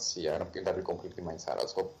სიტუაცია, ანუ პირდაპირ კონფლიქტი მაინც არ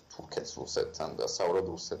აწყობს თურქეთს რუსეთთან და საერთოდ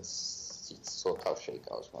რუსეთს ცოტა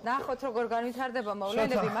შეიკავს მაგრამ ნახოთ როგორ განვითარდება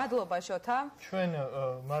მოვლენები. მადლობა შოთა. ჩვენ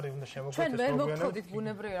მარი უნდა შემოგვეთეს ჩვენ ვერ მოგხდით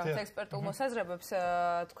ბუნებრივი რაღაც ექსპერტულ მოსაზრებებს.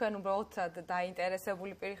 თქვენ უბრალოდ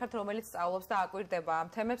დაინტერესებული პირი ხართ, რომელიც სწავლობს და აკვირდება ამ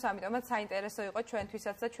თემებს, ამიტომაც საინტერესო იყო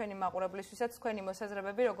ჩვენთვისაც და ჩვენი მაყურებლისთვისაც თქვენი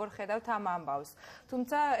მოსაზრებები, როგორ ხედავთ ამ ამბავს.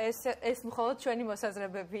 თუმცა ეს მხოლოდ ჩვენი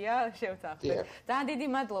მოსაზრებებია, შევთანხმდით. ძალიან დიდი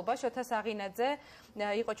მადლობა შოთა საღინაძე,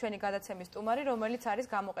 იყო ჩვენი გადაცემის სტუმარი, რომელიც არის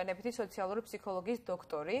გამოყენებითი სოციალური ფსიქოლოგიის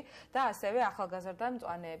დოქტორი და ასევე ახალგაზრდა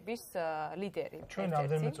მწვანეების ლიდერი. ჩვენ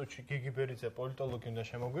რამდენიმე წუთში გიგი ბერიძე პოლიტოლოგი უნდა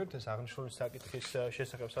შემოგვიერთდეს აღნიშნული საკითხის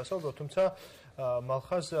შესახებ სასაუბრო, თუმცა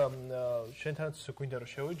მალხაზ შენთანაც გვინდა რომ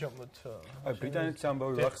შევეჯამოთ. ბრიტანეთის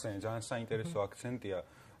ამბავი ვახსენე, ძალიან საინტერესო აქცენტია.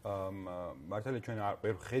 მართალია ჩვენ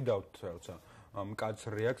ვერ ხედავთ როცა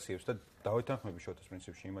მკაცრ რეაქციებს და დავეთანხმები შოთას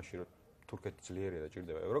პრინციპში იმაში, რომ თურქეთი ძლიერია და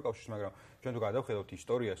ჭირდება ევროკავშირს, მაგრამ ჩვენ თუ გადავხედავთ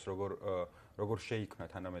ისტორიას, როგორ შეიქმნა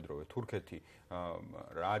თანამედროვე თურქეთი,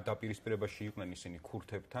 რა დაპირისპირებაში იყვნენ ისინი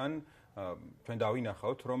ქურთებთან, ჩვენ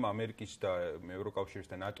დავინახავთ, რომ ამერიკის და ევროკავშირის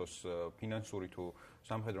და ნატოს ფინანსური თუ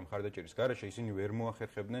სამხედრო მხარდაჭერის გარეშე ისინი ვერ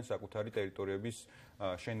მოახერხებდნენ საკუთარი ტერიტორიების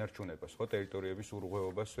შენარჩუნებას, ხო, ტერიტორიების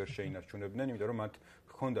ურღვევობას ვერ შეინარჩუნებდნენ, იმიტომ რომ მათ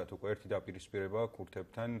ჰქონდათ უკვე ერთი დაპირისპირება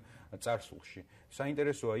ქურთებთან წარსულში.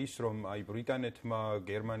 საინტერესოა ის, რომ აი ბრიტანეთმა,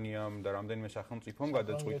 გერმანიამ და რამდენიმე სახელმწიფომ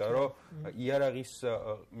გადაწყვიტა, რომ იარაღის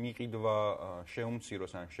მიყიდვა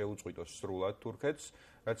შეუმციროს ან შეუწყვიტოს სრულად თურქეთს,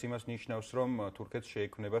 რაც იმას ნიშნავს, რომ თურქეთს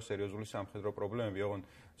შეექმნება სერიოზული სამხედრო პრობლემები, ოღონდ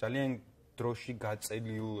ძალიან დროში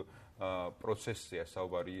გაწელიულ პროცესია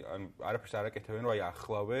საუბარი, ან არაფერს არ აკეთებენ, რომ აი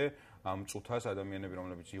ახლავე ამ წუთას ადამიანები,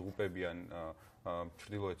 რომლებიც იღუპებიან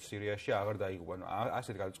ჩრდილოეთ სირიაში, აღარ დაიღუპან.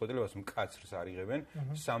 ასეთ გადაწყვეტილებას მკაცრს არ იღებენ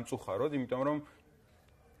სამწუხაროდ, იმიტომ რომ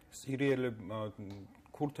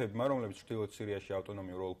ქურთებმა, რომლებიც ჩრდილოეთ სირიაში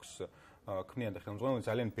ავტონომიურ ოლქს ქმნიან და ხელმძღვანელობენ,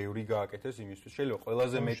 ძალიან ბევრი გააკეთეს იმისთვის, შეიძლება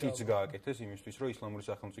ყველაზე მეტიც გააკეთეს იმისთვის, რომ ისლამური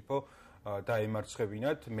სახელმწიფო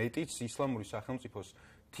დაემარცხებინათ, მეტიც ისლამური სახელმწიფოს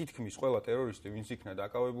თითქმის ყველა ტერორისტი, ვინც იქნა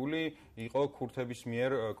დაკავებული, იყო ქურთების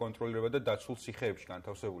მიერ კონტროლირება და დაცულ ციხეებში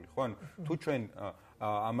განთავსებული. ხო, ანუ თუ ჩვენ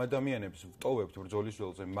ამ ადამიანებს ვტოვებთ ბრძოლის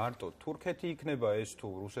ველზე, მარტო თურქეთი იქნება ეს თუ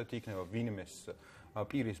რუსეთი იქნება ვინმეს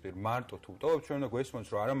პირისპირ მარტო თუ ვტოვებთ, ჩვენ უნდა გვესმოს,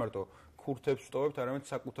 რომ არა მარტო ქურთებს ვტოვებთ, არამედ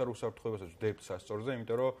საკუთარ უსაფრთხოებასაც ვდებთ სასწორზე,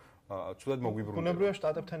 იმიტომ რომ ცუდად მოგვიბრუნდება. ბუნებრივია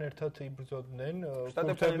შტატებთან ერთად იბრძოდნენ,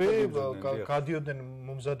 ქურთები გადიოდნენ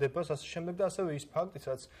მომზადებას, ასე შემდეგ და ასევე ის ფაქტიც,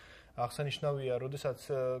 რაც აღსანიშნავია, როდესაც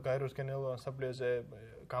გაეროს გენერალურ ასამბლეაზე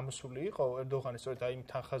გამოსული იყო ერდოღანი, სწორედ აი იმ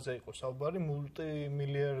თანხაზე იყო საუბარი,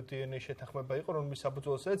 მულტიმილიარდიანი შეთანხმება იყო, რომლის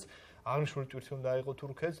საბრძოლოსაც აღნიშნული ტვირთი უნდა აიღო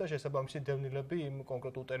თურქეთს და შესაბამისი დევნილები იმ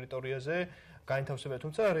კონკრეტულ ტერიტორიაზე გაინთავსებია.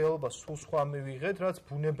 თუმცა რეალობა სულ სხვა მივიღეთ, რაც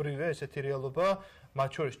ბუნებრივია ესეთი რეალობა მათ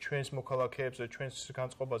შორის ჩვენს მოქალაქეებზე, ჩვენს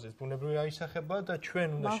განწყობაზე ბუნებრივია აისახება და ჩვენ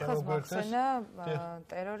უნდა შემოგვერთდეს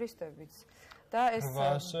ტერორისტებიც. და ეს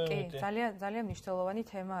კი ძალიან მნიშვნელოვანი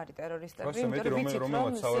თემა არის ტერორისტები, იმიტომ რომ ვიცით რომ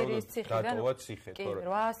სირიის ციხიდან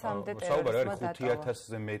 800-მდე ტერორისტმა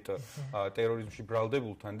 5000-ზე მეტ ტერორიზმში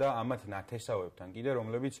ბრალდებულთან და ამათ ნათესავებთან კიდე,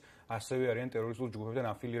 რომლებიც ასევე არიან ტერორისტულ ჯგუფებთან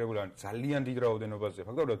აფილირებული, ან ძალიან დიდ რაოდენობაზეა.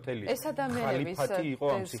 ფაქტობრივად მთელი ეს ადამიანების ხალიფათი იყო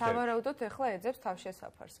ამ ციხეებში. სავარაუდოდ ეხლა ეძებს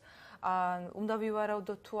თავშესაფარს. უნდა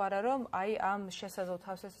ვივარაუდოთ თუ არა, რომ აი ამ შესაძლო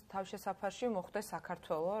თავშესაფარში მოხვდეს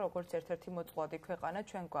საქართველო, როგორც ერთ-ერთი მოწყვლადი ქვეყანა,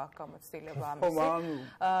 ჩვენ გვაქვს გამოცდილება ამაზე.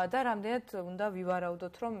 და რამდენად უნდა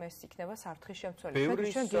ვივარაუდოთ, რომ ეს იქნება საფრთხის შემცველი.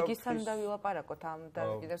 ჩვენ გიგისთან უნდა ვილაპარაკოთ ამ და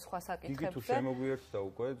კიდევ სხვა საკითხებზე. გიგი თუ შემოგვიერთდა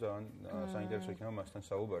უკვე, ძალიან საინტერესო იქნება მასთან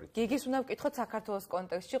საუბარი. გიგის უნდა ვკითხოთ საქართველოს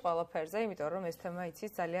კონტექსტში ყველაფერზე, იმიტომ რომ ეს თემა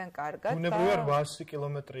იცის ძალიან კარგად. ბუნებრივია 800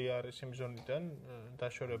 კილომეტრი არის იმ ზონიდან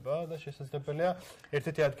დაშორება და შესაძლებელია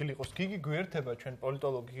ერთ-ერთი ადგილი იყოს. გიგი გვერდება ჩვენ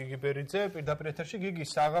პოლიტოლოგი გიგი ბერიძე, პირდაპირ ეთერში. გიგი,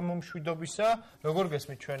 საღამო მშვიდობისა, როგორ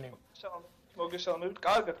გესმით ჩვენი? მოგესალმებით,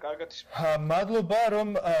 კარგად. მადლობა, რომ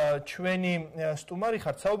ჩვენი სტუმარი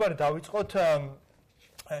ხართ. საუბარი დავიწყოთ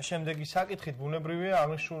შემდეგი საკითხით ბუნებრივია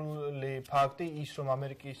აღნიშნული ფაქტი ის რომ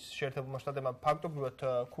ამერიკის შეერთებულმა შტატებმა ფაქტობრივად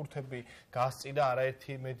ქურთები გასწიდა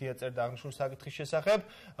არაერთი მედია წერდა აღნიშნული საკითხის შესახებ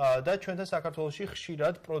და ჩვენთან საქართველოში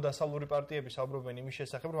ხშირად პროდასალური პარტიები საუბრობენ იმის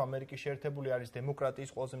შესახებ რომ ამერიკის შეერთებული არის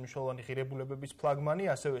დემოკრატიის ყველაზე მნიშვნელოვანი ღირებულებების ფლაგმანი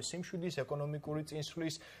ასევე სიმშვიდის ეკონომიკური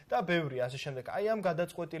წინსვლის და ბევრი ასე შემდეგ აი ამ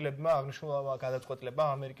გადაწყვეტილებმა აღნიშნულმა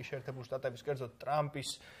გადაწყვეტილებამ ამერიკის შეერთებული შტატების კერძოდ ტრამპის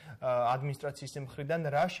ადმინისტრაციის მხრიდან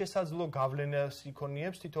რა შესაძლო გავლენას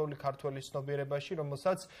იქონიებს თითოეული ქართველის ცნობიერებაში,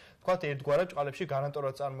 რომელსაც ვთქვათ, ერთგვარად ჭყალებში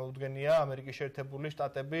გარანტულად წარმოუდგენია ამერიკის შეერთებული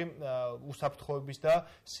შტატები უსაფრთხოების და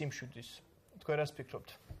სიმშვიდის. თქვენ რას ფიქრობთ?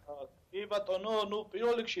 კი ბატონო,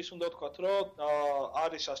 პირველ რიგში ის უნდა ვთქვათ, რომ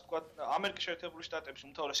არის ასე ვთქვათ, ამერიკის შეერთებული შტატების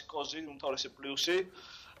უმთავრესი კოზი, უმთავრესი პლუსი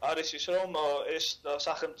არის ის, რომ ეს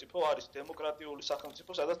სახელმწიფო არის დემოკრატიული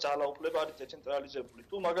სახელმწიფო, სადაც ძალაუფლება არის დეცენტრალიზებული.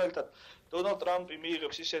 თუ მაგალითად დონალდ ტრამპი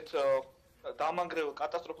მიიღებს ისეთ დამანგრეველ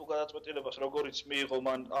კატასტროფულ გადაწყვეტილებას, როგორიც მიიღო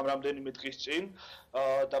მან ამ რამდენიმე დღის წინ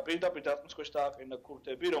და პირდაპირ დათმის ქვეშ დააყენა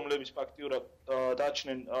ქურთები, რომლებიც ფაქტიურად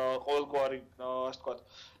დაჩნენ ყოველგვარი, ასე ვთქვათ,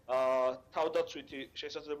 თავდაცვითი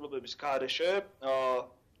შესაძლებლობების გარეშე.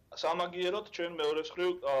 სამაგიეროდ ჩვენ მეორე მხრივ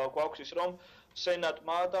გვაქვს ის, რომ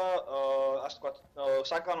სენატმა და ასე ვთქვათ,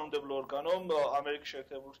 საკანონმდებლო ორგანომ ამერიკის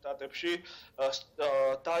შეერთებულ შტატებში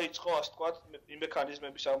დაიწყო, ასე ვთქვათ, იმ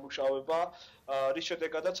მექანიზმების ამუშავება, რის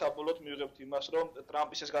შედეგადაც საბოლოოდ მივიღებთ იმას, რომ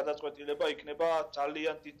ტრამპის ეს გადაწყვეტილება იქნება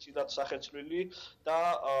ძალიან დიდ წილად სახეცვლილი და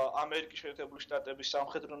ამერიკის შეერთებული შტატების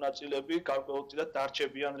სამხედრო ნაწილები გარკვეულწილად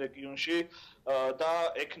დარჩებიან რეგიონში და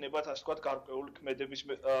ექნებათ, ასე ვთქვათ, გარკვეული ქმედების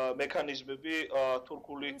მექანიზმები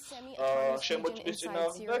თურქული შემოჭრის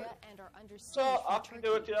წინააღმდეგ. აქ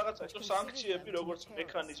კიდევ ერთი რაღაცა, ის რომ სანქციები როგორც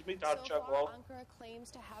მექანიზმი დარჩა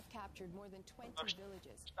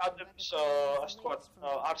შტატების ასე ვთქვათ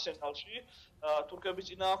არსენალში თურქების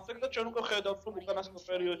წინააღმდეგ და ჩვენ უკვე ხედავთ რომ უკანასკნელ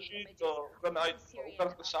პერიოდში უკანასკნელ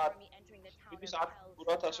საათის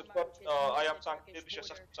აქტიურად ასე ვთქვათ აი ამ სანქციების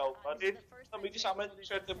შესახებ საუბარი და მიდის ამერიკის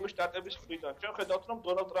შეერთებული შტატების მხრიდან. ჩვენ ხედავთ რომ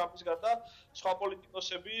დონალდ ტრამპის გარდა სხვა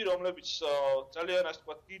პოლიტიკოსები, რომლებიც ძალიან ასე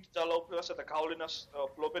ვთქვათ დიდ ძალაუფლებასა და გავლენას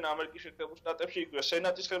ფლობენ ამერიკის შეერთებულ შტატებში, იგივე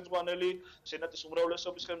სენატის ხელმძღვანელი, სენატის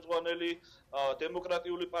უმრავლესობის ხელმძღვანელი,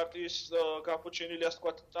 დემოკრატიული პარტიის განფუჩინილი ასე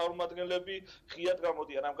ვთქვათ წარმომადგენლები ღიად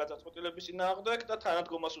გამოდიან ამ გადაწყვეტილების წინააღმდეგ და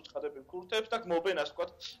თანადგომას უცხადებენ ქურთებს და გმობენ ასე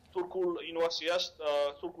ვთქვათ თურქულ ინვაზიას,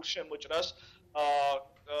 თურქულ შემოჭრას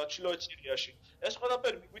ჩრდილოეთ სირიაში. ეს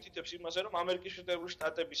ყველაფერი მიგვითითებს იმაზე, რომ ამერიკის შეერთებული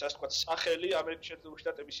შტატების ასე ვთქვათ სახელი, ამერიკის შეერთებული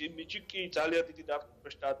შტატების იმიჯი კი ძალიან დიდი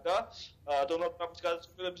დახმარებას დადგა დონალდ ტრამპის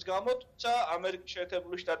გადაწყვეტილების გამო, თუმცა ამერიკის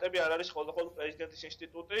შეერთებული შტატები არ არის ხოლმე პრეზიდენტის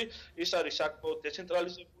ინსტიტუტი, ის არის საკმაოდ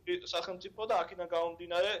დეცენტრალიზებული სახელმწიფო და აქედან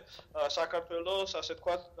გამომდინარე საქართველოს ასე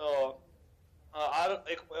ვთქვათ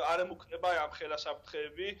არ ემუქრება ამ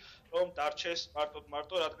ხელასაფრთხეები, რომ დარჩეს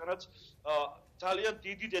მარტო, რადგანაც ძალიან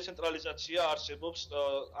დიდი დეცენტრალიზაცია არსებობს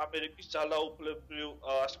ამერიკის ძალაუფლებრივ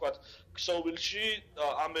ასე ვთქვათ ქსოვილში,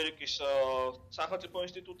 ამერიკის სახელმწიფო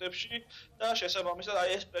ინსტიტუტებში და შესაბამისად აი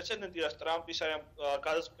ეს პრეცედენტი, რაც ტრამპის აი ამ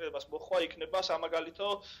გადაწყვეტილებას მოხდა, იქნება სამაგალითო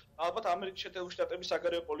ალბათ ამერიკის შეერთებული შტატების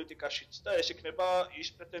საგარეო პოლიტიკაშიც და ეს იქნება ის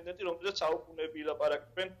პრეცედენტი, რომელზეც საუკუნეები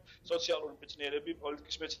ილაპარაკებენ სოციალური მეცნიერები,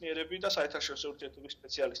 პოლიტიკის მეცნიერები და საერთაშორისო ურთიერთობების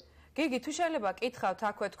სპეციალისტები. გიგი, თუ შეიძლება კითხავთ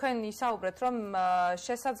აქვე, თქვენ ისაუბრეთ, რომ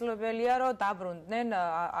შესაძლებელია, რომ დაბრუნდნენ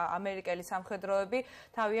ამერიკელი სამხედროები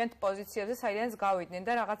თავიანთ პოზიციებზე, საიდანაც გავიდნენ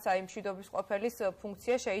და რაღაც აი მშვიდობის ყოფილის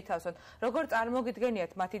ფუნქცია შეითავსონ. როგორ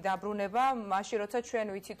წარმოგიდგენიათ მათი დაბრუნება, მაშინ როცა ჩვენ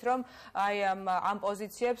ვიცით, რომ აი ამ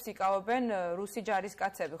პოზიციებს იკავებენ რუსი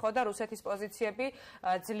ჯარისკაცები, ხო და რუსეთის პოზიციები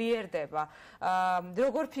ძლიერდება.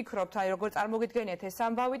 როგორ ფიქრობთ, აი როგორ წარმოგიდგენიათ ეს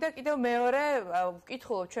ამბავი და კიდევ მეორე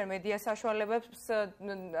ვკითხულობ ჩვენ მედია საშუალებებს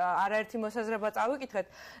არაერთი მოსაზრება წავიკითხეთ.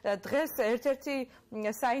 დღეს ერთ-ერთი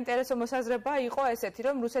საინტერესო მოსაზრება იყო ესეთი,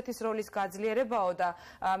 რომ რუსეთის როლის გაძლიერებაო და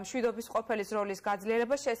მშვიდობის ყოფილის როლის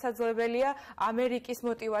გაძლიერება შესაძლებელია ამერიკის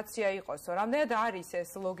мотиваცია იყოსო. რამდენად არის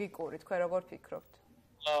ეს ლოგიკური, თქვენ როგორ ფიქრობთ?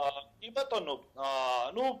 კი ბატონო,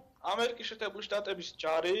 ამერიკის შეერთებული შტატების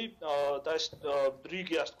ჯარი და ეს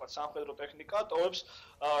რიგი ასე ვთქვათ სამხედრო ტექნიკა ტოვებს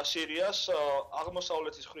სირიას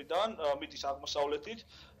აღმოსავლეთის მხრიდან, მიდის აღმოსავლეთით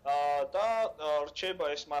და რჩება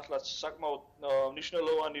ეს მართლაც საკმაოდ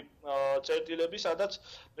მნიშვნელოვანი წერტილები, სადაც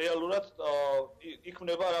რეალურად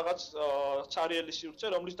იქმნება რაღაც ცარიელი სივრცე,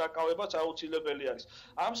 რომლის დაკავებაც აუცილებელი არის.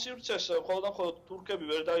 ამ სივრცეს მხოლოდ თურქები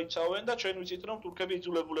ვერ დაიცავენ და ჩვენ ვიცით, რომ თურქები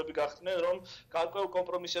იძულებულები გახდნენ, რომ გარკვეულ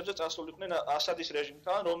კომპრომისებზე წასულიყვნენ ასადის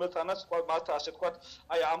რეჟიმთან, რომელთანაც მათ ასე ვთქვათ,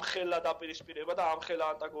 აი ამხელა დაპირისპირება და ამხელა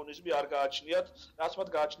ანტაგონიზმი არ გააჩნიათ, რაც მათ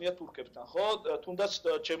გააჩნიათ თურქებთან, ხო? თუნდაც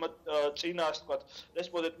ჩემ წინა ასე ვთქვათ,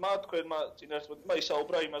 რესპონდენტმა თქვენმა წინა რესპონდენტმა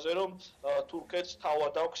ისაუბრა იმაზე, რომ თურქეთს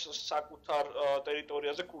თავად აქვს საკუთარ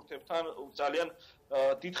ტერიტორიაზე ქურთებთან ძალიან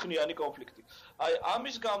დიდხნიანი კონფლიქტი. აი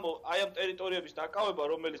ამის გამო აი ამ ტერიტორიების დაკავება,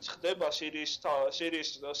 რომელიც ხდება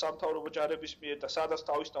სირიის სამთავრობო ჯარების მიერ და სადაც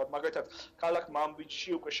თავისთავად მაგალითად ქალაქ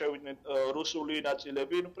მანბიჯში უკვე შევიდნენ რუსული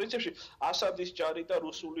ნაწილები. ნუ პრინციპში ასადის ჯარი და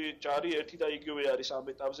რუსული ჯარი ერთი და იგივე არის ამ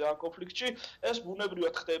ეტაპზე ამ კონფლიქტში. ეს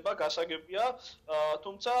ბუნებრივად ხდება, გასაგებია,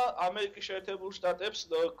 თუმცა ამერიკის შეერთებულ შტატებს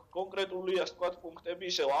კონკრეტული ასე ვთქვათ პუნქტები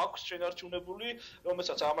ისევ აქვს შენარჩუნებული,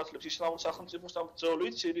 რომელსაც ამართლებს ისლამურ სახელმწიფოსთან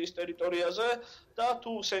ბრძოლით სირიის ტერიტორიაზე და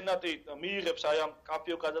თუ სენატი მიიღებს აი ამ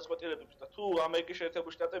კაფეო გადაწყვეტილებებს და თუ ამერიკის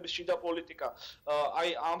შეერთებულ შტატების შიდა პოლიტიკა აი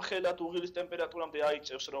ამხელად უღილის ტემპერატურამდე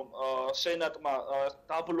აიწევს, რომ სენატმა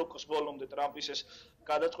დაბლოკოს ბოლომდე ტრამპის ეს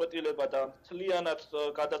გადაწყვეტილება და მთლიანად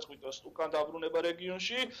გადაწყვიტოს უკან დაბრუნება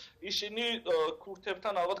რეგიონში, ისინი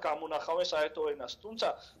ქურთებთან ალბათ გამონახავენ საერთო ენას. თუმცა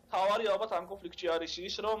თავარი ალბათ ამ კონფლიქტში არის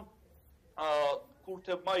ის, რომ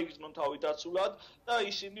ქურთებმა იგრძნონ თავი დაცულად და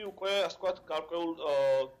ისინი უკვე ასე ვთქვათ გარკვეულ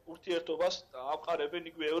ურთიერთობას ამყარებენ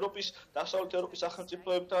იგივე ევროპის, დასავლეთ ევროპის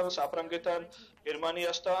სახელმწიფოებთან, საფრანგეთთან,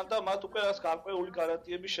 გერმანიასთან და მათ უკვე რაც გარკვეული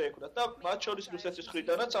გარანტიები შეექმნათ და მათ შორის რუსეთის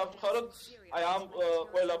მხრიდანაც სამწუხაროდ აი ამ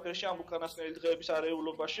ყველაფერში ამ უკანასკნელი დღეების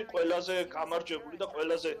არეულობაში ყველაზე გამარჯვებული და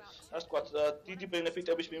ყველაზე ასე ვთქვათ დიდი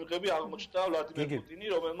ბენეფიტების მიმღები აღმოჩნდა ვლადიმერ პუტინი,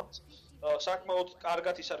 რომელმაც საკმაოდ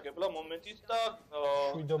კარგად ისარგებლა მომენტით და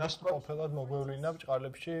შვიდობის ყოფილად მოგვევლინა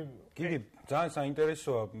ბჭყალებში. გიგი, ძალიან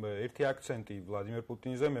საინტერესოა ერთი აქცენტი ვლადიმერ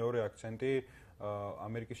პუტინზე, მეორე აქცენტი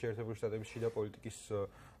ამერიკის შეერთებული შტატების შიდა პოლიტიკის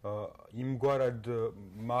იმგვარად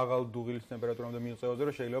მაღალ დუღილის ტემპერატურამდე მიიღწევაზე,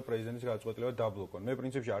 რომ შეიძლება პრეზიდენტის გადაწყვეტილება დაბლოკონ. მე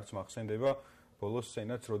პრინციპში არც მახსენდება ბოლოს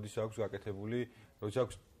სენატს როდის აქვს გაკეთებული, როდის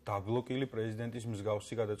აქვს დაბლოკილი პრეზიდენტის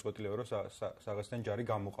მსგავსი გადაწყვეტილება, რომ საღესთან ჯარი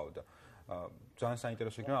გამოყავდა. ძალიან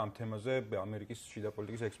საინტერესო იქნება ამ თემაზე ამერიკის შიდა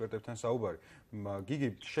პოლიტიკის ექსპერტებთან საუბარი. გიგი,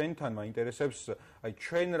 შენთან მაინტერესებს, აი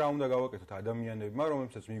ჩვენ რა უნდა გავაკეთოთ ადამიანებმა,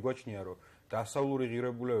 რომლებსაც მიგვაჩნია, რომ დასავლური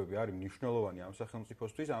ღირებულებები არის მნიშვნელოვანი ამ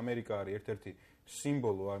სახელმწიფოსთვის, ამერიკა არის ერთ-ერთი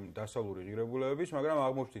სიმბოლო ამ დასავლური ღირებულებების, მაგრამ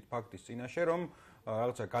აღმოჩნდით ფაქტის წინაშე, რომ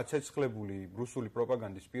რაღაცა გაცეცხლებული რუსული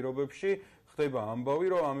პროპაგანდის პირობებში ხდება ამბავი,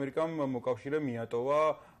 რომ ამერიკამ მოკავშირე მიატოვა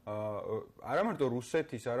არა მარტო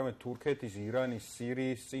რუსეთის, არამედ თურქეთის, ირანის,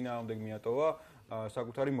 სირიის წინააღმდეგ მიატოვა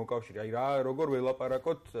საკუთარი მოკავშირე. აი რა როგორ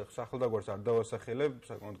ველაპარაკოთ, სახელდაგვარს არ დავასახელებ,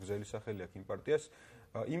 საკმაოდ გრძელი სახელი აქვს იმ პარტიას.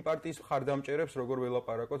 იმ პარტიის მხარდამჭერებს როგორ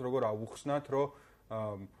ველაპარაკოთ, როგორ ავუხსნათ, რომ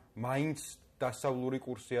მაინც დასავლური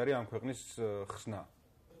კურსი არის ამ ქვეყნის ხსნა.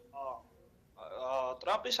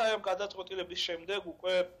 ტრამპის აი ამ გადაწყვეტილების შემდეგ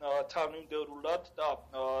უკვე თანმიმდევრულად და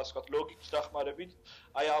ასე ვთქვათ ლოგიკის დახმარებით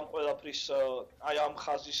აი ამ ყველაფრის აი ამ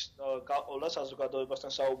ხაზის გაყოლა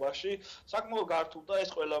საზოგადოებასთან საუბარში საკმაოდ გართულდა ეს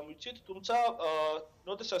ყველა მიცით, თუმცა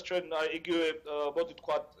როდესაც ჩვენ იგივე მოდი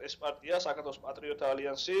თქვათ ეს პარტია საქართველოს პატრიოტთა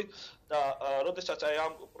ალიანსი და როდესაც აი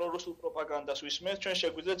ამ პრორუსულ პროპაგანდას ვისმენთ, ჩვენ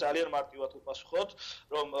შეგვიძლია ძალიან მარტივად ვუპასუხოთ,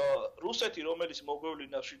 რომ რუსეთი, რომელიც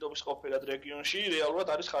მოგვევლინა მშვიდობის ყოფილად რეგიონში, რეალურად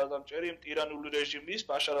არის ხარდამჭერი იმ ტირანული რეჟიმის,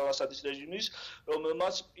 ბაშარ ალ-ასადის რეჟიმის,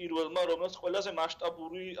 რომელმაც ყველაზე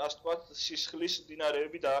მასშტაბური, ასე ვთქვათ, სისხლის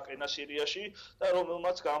დინარეები დააყენა სირიაში და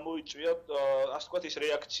რომელმაც გამოიწვია, ასე ვთქვათ, ის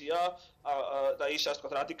რეაქცია და ის ასე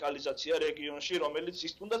ვთქვათ, რადიკალიზაცია რეგიონში, რომელიც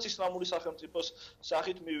თუნდაც ისლამური სახელმწიფოს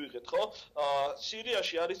სახით მივიღეთ, ხო?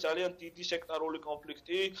 სირიაში არის ძალიან დიდი სექტარული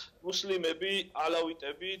კონფლიქტი, მუსლიმები,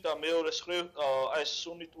 ალავიტები და მეორე მხრივ ეს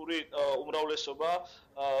სუნიტური უმრავლესობა,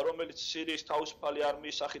 რომელიც სირიის თავისუფალი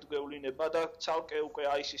არმიის სახით გვევლინება და ცალკე უკვე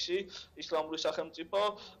ISIS-ი, ისლამური სახელმწიფო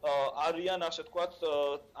არიან, ასე ვთქვათ,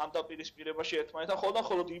 ამ დაპირისპირებაში ერთმანეთთან, ხოლმე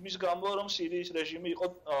იმის გამო, რომ სირიის რეჟიმი იყო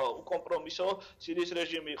უკომპრომისო, სირიის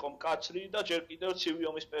რეჟიმი იყო მკაცრი და ჯერ კიდევ ცივი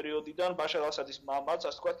ომის პერიოდიდან ბაშარ ალ-ასადის მამაც,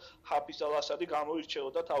 ასე ვთქვათ, ჰაფიზ ალ-ასადი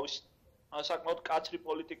გამოირჩეოდა თავის საკმაოდ კაცრი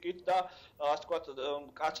პოლიტიკით და ასე ვთქვათ,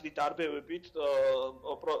 კაცრი დარბევებით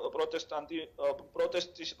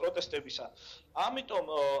პროტესტებისა. ამიტომ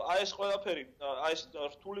აი ეს ყველაფერი, აი ეს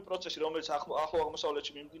რთული პროცესი, რომელიც ახლო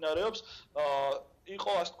აღმოსავლეთში მიმდინარეობს,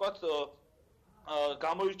 იყო ასე ვთქვათ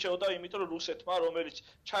გამოირჩეოდა იმით, რომ რუსეთმა, რომელიც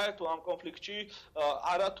ჩაერთო ამ კონფლიქტში,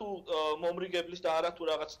 არათუ მომრიგებლის და არათუ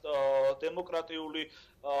რაღაც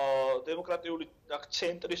დემოკრატიული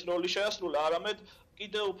ცენტრის როლი შეასრულა, არამედ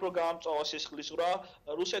კიდევ უფრო გაამწვავა სისხლისღვრა,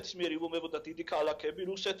 რუსეთის მიერ იბომებოდა დიდი ქალაქები,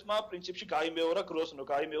 რუსეთმა პრინციპში გაიმეორა გროზნო,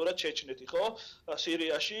 გაიმეორა ჩეჩნეთი, ხო,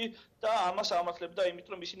 სირიაში და ამას ამართლებდა იმით,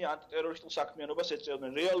 რომ ისინი ანტიტერორისტულ საქმიანობას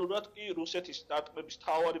ეწეოდნენ. რეალურად კი რუსეთის დარტყმების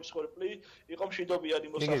მთავარი მსხვერპლი იყო მშვიდობიანი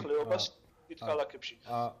მოსახლეობა. დიდ ქალაქებში.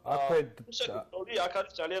 რუსეთი აქ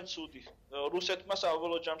არის ძალიან ცუდი. რუსეთმა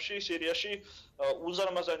საბოლოო ჯამში სირიაში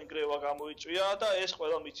უზარმაზარი გრევა გამოიწვია და ეს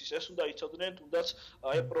ყველა მიცის. ეს უნდა იცოდნენ თუნდაც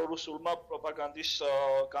აი პრორუსულმა პროპაგანდის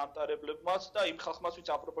გამტარებლებმაც და იმ ხალხმაც ვინც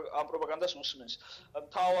ამ პროპაგანდას უსმენს.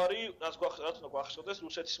 მთავარი რაც უნდა გვახსოვდეს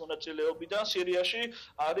რუსეთის მონაწილეობიდან სირიაში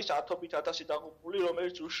არის 10,000 დაღუპული,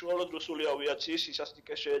 რომელიც უშუალოდ რუსული ავიაციის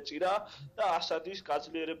სისასტიკეს შეეწირა და ასადის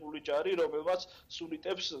გაძლიერებული ჯარი, რომელმაც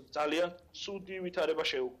სუნიტებს ძალიან ცუდი ვითარება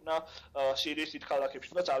შეუქმნა სირიის დიდ ქალაქებში,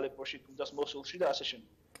 თუნდაც ალეპოში, თუნდაც მოსულში და ასე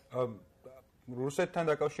შემდეგ. რუსეთთან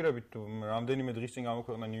დაკავშირებით რამდენიმე დღის წინ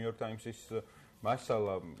გამოქვეყნა New York Times-ის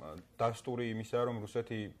მასალა დასტური იმისა, რომ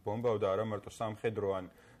რუსეთი ბომბავდა არა მარტო სამხედრო ან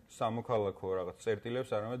სამოქალაქო რაღაც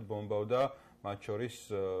წერტილებს, არამედ ბომბავდა მათ შორის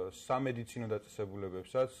სამედიცინო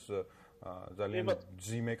დაწესებულებებსაც. ძალიან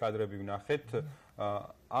ძიმე კადრები ვნახეთ.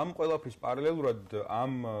 ამ ყველაფრის პარალელურად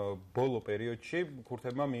ამ ბოლო პერიოდში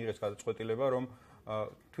ქურთებმა მიიღეს გადაწყვეტილება, რომ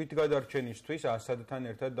თვითგადარჩენისთვის ასადთან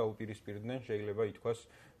ერთად დაუპირისპირდნენ, შეიძლება ითქვას,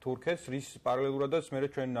 თურქეთს, რის პარალელურადაც მე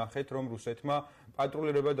ჩვენ ვნახეთ, რომ რუსეთმა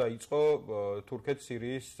პატრულირება დაიწყო თურქეთ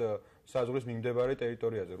სირიის საზღვრის მიმდებარე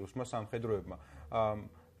ტერიტორიაზე, რუსმა სამხედროებმა.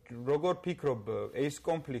 როგორ ფიქრობ, ეს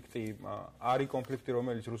კონფლიქტი არის კონფლიქტი,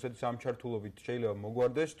 რომელიც რუსეთის ამჩართულობით შეიძლება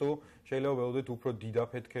მოგვარდეს, თუ შეიძლება ველოდეთ უფრო დიდ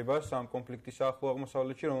აფეთქებას ამ კონფლიქტის ახლო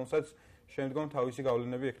აღმოსავლეთში, რომელსაც შემდგომ თავისი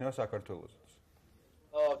გავლენები ექნება საქართველოსაც.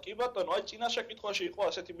 კი ბატონო, აი წინა შეკითხვაში იყო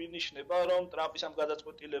ასეთი მინიშნება, რომ ტრამპის ამ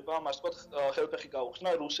გადაწყვეტილებამ, ასე ვთქვათ, ხელფეხი გაუხსნა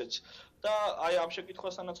რუსეთს. და აი ამ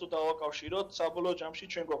შეკითხვასთანაც თუ დავაკავშიროთ, საბოლოო ჯამში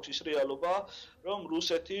ჩვენ გვაქვს ის რეალობა, რომ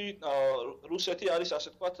რუსეთი არის, ასე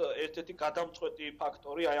ვთქვათ, ერთ-ერთი გადამწყვეტი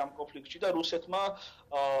ფაქტორი აი ამ კონფლიქტში და რუსეთმა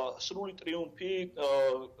სრული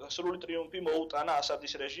ტრიუმფი მოუტანა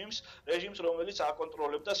ასადის რეჟიმს, რომელიც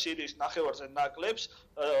აკონტროლებდა სირიის ნახევარზე ნაკლებს,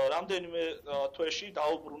 რამდენიმე თვეში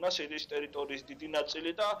დაუბრუნა სირიის ტერიტორიის დიდი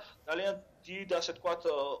ნაწილი და ძალიან დიდ ასე ვთქვათ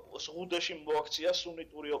ზღუდეში მოაქცია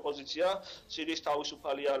სუნიტური ოპოზიცია სირიის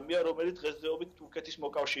თავისუფალი არმია, რომელიც დღესდღეობით თურქეთის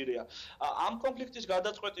მოკავშირეა. ამ კონფლიქტის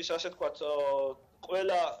გადაწყვეტის ასე ვთქვათ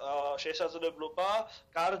ყველა შესაძლებლობა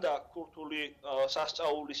გარდა ქურთული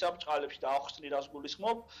სასწაულისა ბჭყალებში და ახსნი რას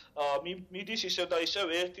გულისხმობ, მიდის ისევ და ისევ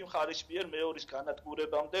ერთი მხარის მიერ მეორის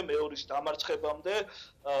განადგურებამდე, მეორის დამარცხებამდე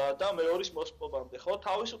და მეორის მოსპობამდე. ხო,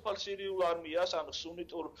 თავისუფალ სირიულ არმიას, ანუ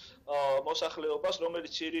სუნიტურ მოსახლეობას,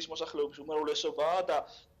 რომელიც სირიის მოსახლეობის უმრავლესობაა და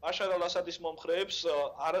ბაშარ ალ-ასადის მომხრეებს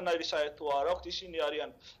არანაირი საერთო არ აქვთ, ისინი არიან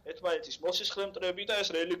ერთმანეთის მოსისხლემტრები და ეს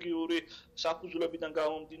რელიგიური საფუძვლებიდან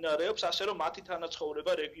გამომდინარეობს, ასე რომ მათი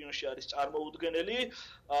თანაცხოვრება რეგიონში არის წარმოუდგენელი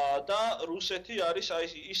და რუსეთი არის აი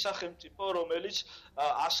ის სახელმწიფო, რომელიც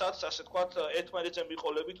ასადს, ასე ვთქვათ, ერთმანეთზე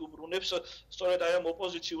მიყოლებით უბრუნებს სწორედ აი ამ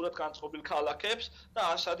ოპოზიციურად განწყობილ ქალაქებს და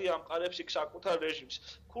ასადი ამყარებს იქ საკუთარ რეჟიმს.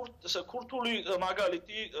 ქურთული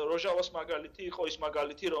მაგალითი, როჟავას მაგალითი იყო ის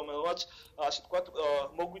მაგალითი, რომელმაც ასე ვთქვათ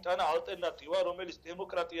მოგვიტანა ალტერნატივა, რომელიც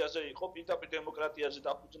დემოკრატიაზე იყო, პირდაპირ დემოკრატიაზე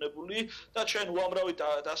დაფუძნებული და ჩვენ უამრავი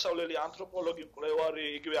დასავლელი ანთროპოლოგი, მკვლევარი,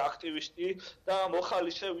 იგივე აქტივისტი და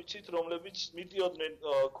მოხალისე ვიცით, რომლებიც მიდიოდნენ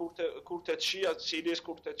ქურთეთში, სირიის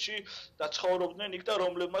ქურთეთში და ცხოვრობდნენ იქ და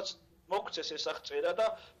რომლებმაც მოგვცეს ეს აღწერა და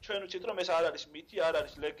ჩვენ ვიცით, რომ ეს არ არის მითი, არ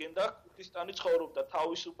არის ლეგენდა, ქურთისტანი ცხოვრობდა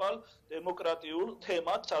თავისუფალ დემოკრატიულ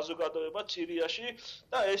თემად საზოგადოებად სირიაში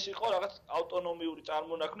და ეს იყო რაღაც ავტონომიური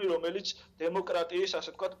წარმონაქმნი, რომელიც დემოკრატიის,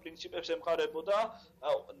 ასე ვთქვათ, პრინციპებს ემყარებოდა,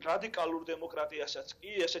 რადიკალურ დემოკრატიასაც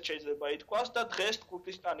კი ესეც შეიძლება ითქვას და დღეს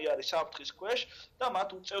ქურთისტანი არის საფრთხის ქვეშ და მათ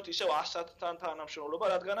უწევთ ისევ ასადთან თანამშრომლობა,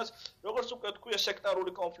 რადგანაც როგორც უკვე თქვი,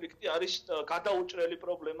 სექტარული კონფლიქტი არის გადაუჭრელი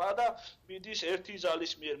პრობლემა და მიდის ერთი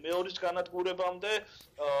ძალის მიერ მეორის განადგურებამდე,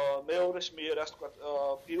 მეორის მიერ, ასე ვთქვათ,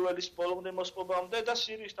 პირველის ბოლომდე მოსპობამდე და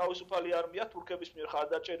სირიის თავისუფალი არმია თურქების მიერ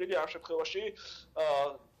ხარდაჭერილი ამ შემთხვევაში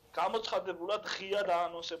გამოცხადებულად ღია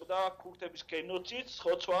დაანონსებდა ქურთების გენოციდს,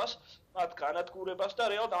 ხოცვას, მათ განადგურებას და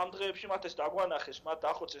რეალურად ამ დღეებში მათ ეს დაგვანახეს, მათ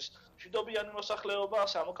დახოცეს მშვიდობიანი მოსახლეობა,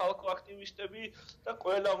 სამოქალაქო აქტივისტები და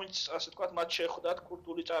ყველა ვინც ასე ვთქვათ მათ შეხვდათ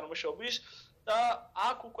ქურთული წარმოშობის და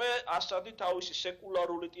აქ უკვე ასადი თავისი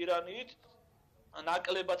სეკულარული ტირანიით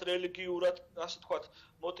ნაკლებად რელიგიურად, ასე ვთქვათ,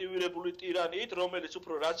 მოტივირებული ტირანიით, რომელიც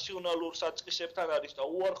უფრო რაციონალურ საწყისებთან არის და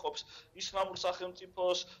უარყოფს ისლამურ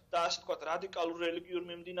სახელმწიფოს და ასე ვთქვათ, რადიკალურ რელიგიურ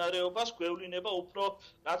მიმდინარეობას, გვევლინება უფრო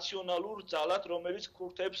რაციონალურ ძალად, რომელიც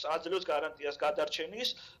ქურთებს აძლევს გარანტიას გადარჩენის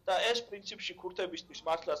და ეს პრინციპში ქურთებისთვის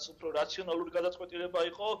მართლაც უფრო რაციონალური გადაწყვეტილება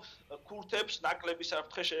იყო, ქურთებს ნაკლები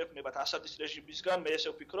საფრთხე შეექმნებათ ასადის რეჟიმისგან, მე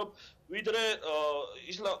ესე ვფიქრობ, ვიდრე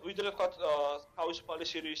ვთქვათ, თავისუფალი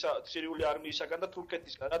სირიული არმიისაგან და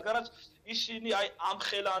თურქეთისგან, რადგანაც ისინი აი ამ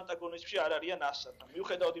ხელა ანტაგონიზმში არ არიან ასადთან.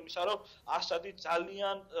 მიუხედავად იმისა, რომ ასადი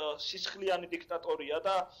ძალიან სისხლიანი დიქტატორია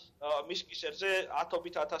და მის კისერზე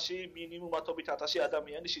 10,000 მინიმუმ 10,000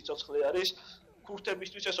 ადამიანის სიცოცხლე არის.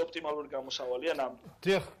 ქურთებისთვის ეს ოპტიმალური გამოსავალია ნამდვილად.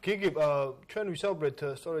 დიახ, გიგი, ჩვენ ვისაუბრეთ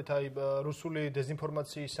სწორედ აი რუსული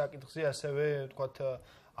დეзинფორმაციის საკითხზე, ასევე ვთქვათ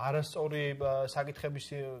არასწორი საკითხების,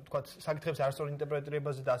 ვთქვათ, საკითხების არასწორი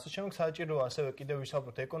ინტერპრეტირებაზე და ასე შემდეგ. საჭიროა ასევე კიდევ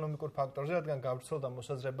ვისაუბროთ ეკონომიკურ ფაქტორზე, რადგან გავრცელდა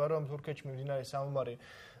მოსაზრება, რომ თურქეთში მიმდინარე სამომარი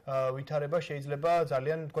ვითარება შეიძლება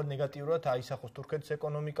ძალიან ვთქვათ ნეგატიურად აისახოს თურქეთის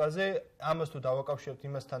ეკონომიკაზე. ამას თუ დავაკავშირებთ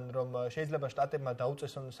იმასთან, რომ შეიძლება შტატებმა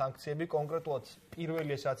დაუწესონ სანქციები, კონკრეტულად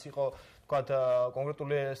პირველი ეს რაც იყო ვთქვათ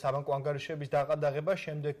კონკრეტული საბანკო ანგარიშების დაყადაღება,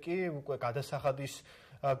 შემდეგ კი უკვე გადასახადის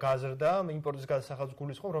გაზრდა, იმპორტის გადასახადს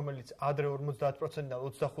გულისხმობ, რომელიც ადრე 50%-დან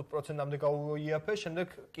 25%-მდე გაუიაფეს,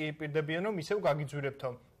 შემდეგ კი პირდებიან, რომ ისევ გაგიძვირებთო.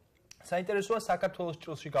 საინტერესოა საქართველოს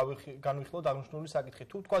ჭრილში განვიხილოთ აღნიშნული საკითხი.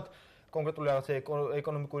 თუ ვთქვათ კონკრეტული რაღაცა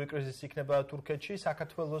ეკონომიკური კრიზისი იქნება თურქეთში,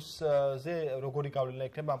 საქართველოსზე როგორი გავლენა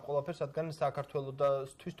იქნება ამ ყველაფერს, რადგან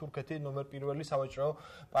საქართველოსთვის თურქეთი ნომერ პირველი სავაჭრო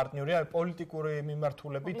პარტნიორია, პოლიტიკური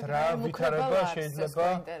მიმართულებით რა ვითარება შეიძლება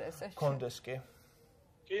კონდეს კი.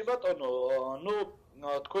 კი ბატონო,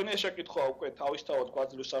 თქვენი შეკითხვა უკვე თავისთავად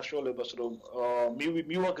გვაძლევს საშუალებას, რომ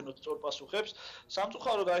მივაგნოთ სწორ პასუხებს.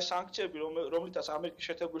 სამწუხაროდ აი სანქციები, რომლითაც ამერიკის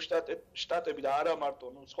შეერთებული შტატები და არა მარტო,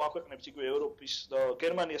 სხვა ქვეყნებს, იგივე ევროპის,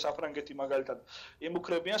 გერმანია, საფრანგეთი მაგალითად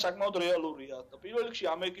ემუქრებიან, საკმაოდ რეალურია. პირველ რიგში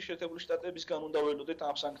ამერიკის შეერთებული შტატებისგან უნდა ველოდეთ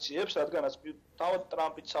ამ სანქციებს, რადგანაც თავად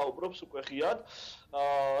ტრამპიც საუბრობს უკვე ღიად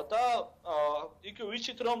და იქ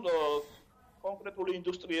ვიცით რომ კონკრეტული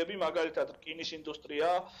ინდუსტრიები, მაგალითად რკინის ინდუსტრია,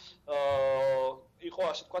 იყო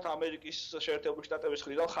ასე ვთქვათ ამერიკის შეერთებული შტატების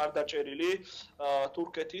მხრიდან ხარდაჭერილი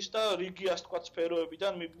თურქეთის და რიგი ასე ვთქვათ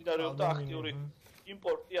სფეროებიდან მიმდინარეობდა აქტიური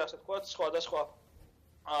იმპორტი, ასე ვთქვათ,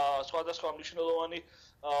 სხვადასხვა მნიშვნელოვანი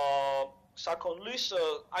საქონლის,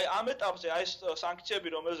 აი ამ ეტაპზე აი ეს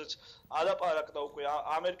სანქციები, რომელზეც ალაპარაკდა უკვე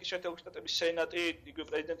ამერიკის შეერთებული შტატების სენატი, იგივე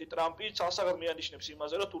პრეზიდენტი ტრამპი, ცალსაღად მიანიშნებს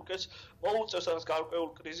იმაზე, რომ თურქეთს მოუწევს რაღაც გარკვეულ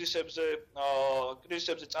კრიზისებზე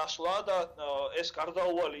წასვლა და ეს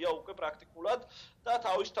გარდაუვალია უკვე პრაქტიკულად და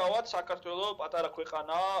თავისთავად საქართველოს პატარა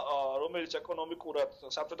ქვეყანაა, რომელიც ეკონომიკურად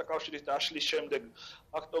საბჭოთა კავშირის დაშლის შემდეგ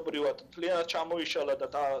ფაქტობრივად მთლიანად ჩამოიშალა და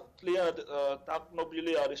მთლიანად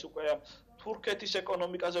დაკნობილი არის უკვე ამ თურქეთის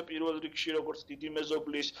ეკონომიკაზე პირველ რიგში როგორც დიდი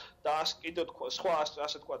მეზობლის და კიდევ სხვა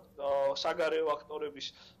ასე ვთქვათ საგარეო აქტორების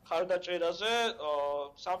ხარდაჭერაზე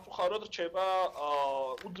სამწუხაროდ რჩება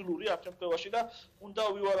უდლური ამ შემთხვევაში და უნდა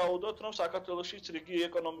ვივარაუდოთ რომ საქართველოშიც რიგი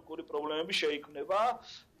ეკონომიკური პრობლემები შეიქმნება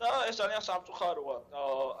და ეს ძალიან სამწუხაროა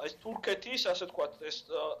ეს თურქეთის ასე ვთქვათ ეს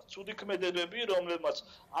ცუდი ქმედებები რომლებმაც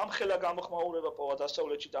ამხელა გამოხმაურება პოვა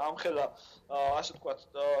დასავლეთში და ამხელა ასე ვთქვათ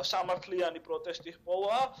სამართლიანი პროტესტი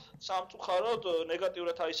ჰპოვა სამწუხაროდ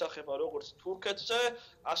ნეგატიურად აისახება როგორც თურქეთზე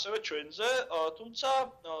ასევე ჩვენზე თუმცა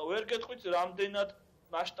ვერ გეტყვით რამდენად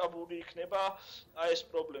მასშტაბური იქნება ეს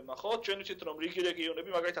პრობლემა ხო ჩვენ ვიცით რომ რიგი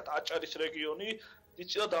რეგიონები მაგალითად აჭარის რეგიონი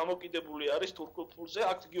დიდწილად დამოკიდებული არის თურქულ ფულზე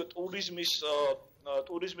აქ იგივე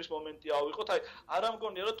ტურიზმის მომენტი ავიღოთ აი არ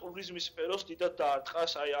ამგონია რომ ტურიზმის სფეროს დიდად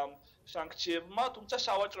დაარტყას აი ამ სანქციებმა თუმცა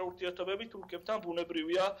სავაჭრო ურთიერთობები თურქებთან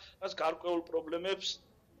ბუნებრივია რაც გარკვეულ პრობლემებს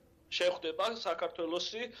შეხვდება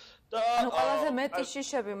საქართველოსი და ყველაზე მეტი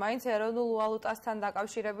შიშები მაინც ეროვნულ ვალუტასთან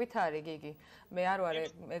დაკავშირებით არის გიგი მე არ ვარ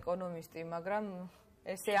ეკონომისტი მაგრამ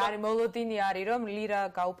ესე არის მოლოდინი არის რომ ლირა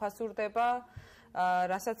გაუფასურდება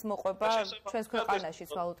რასაც მოყვება ჩვენს ქვეყანაშიც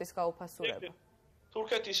ვალუტის გაუფასურება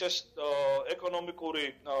თურქეთის ეს ეკონომიკური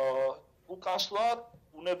უკანსვლა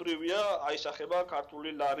ბუნებრივია აისახება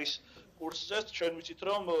ქართული ლარის კურსზე ჩვენ ვიცით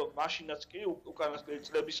რომ მაშინაც კი უკანასკნელი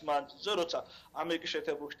წლების მანძილზე როცა ამერიკის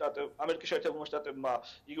შეერთებულმა შტატებმა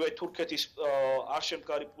იგივე თურქეთის არ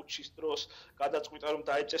შემდგარი პუტჩის დროს გადაწყვიტა რომ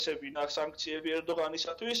დაეწესებინა სანქციები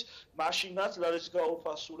ერდოღანისათვის მაშინაც ლარის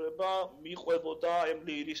გაუფასურება მიყვებოდა ამ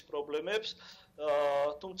ლირის პრობლემებს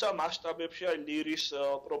თუმცა მასშტაბებში აი ლირის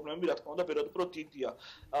პრობლემები რა თქმა უნდა ბევრად უფრო დიდია.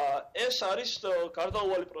 ეს არის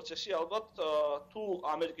გარდაუვალი პროცესი ალბათ თუ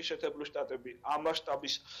ამერიკის შეერთებული შტატები ამ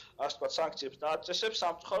მასშტაბის ასე ვთქვათ სანქციებს დააწესებს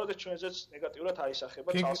სამწუხაროდ ჩვენზეც ნეგატიურად აისახება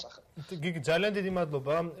თვალსაჩინო. გიგი ძალიან დიდი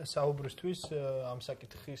მადლობა საუბრისთვის ამ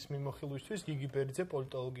საკითხის მიმოხილვისთვის. გიგი ბერიძე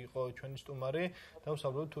პოლიტოლოგი იყო ჩვენი სტუმარი და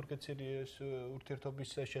ვსაუბრობთ თურქეთ-სირიის ურთიერთობის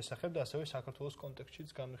შესახებ და ასევე საქართველოს კონტექსტშიც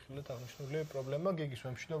განვიხილეთ აღნიშნული პრობლემა. გიგის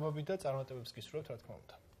მემშვიდობებით და წარმატებებს გისურვებთ რა თქმა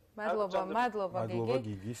უნდა. მადლობა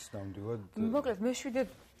გიგის ნამდვილად. მოკლედ მე-7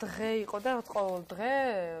 დღე იყო და ყოველ დღე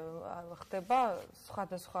ხდება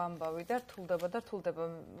სხვადასხვა ამბავი და რთულდება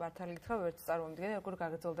მართალი გითხრა ვერც წარმომიდგენია როგორ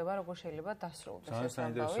გაგრძელდება როგორ შეიძლება დასრულდეს ეს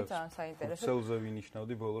ამბავი ძალიან საინტერესო. ქსელზე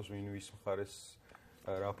ვინიშნავდი ბოლოს ვის მხარეს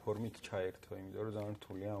რა ფორმით ჩაერთო იმიტომ რომ ძალიან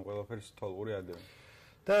რთულია ამ ყველაფერის თვალყური ადევნა.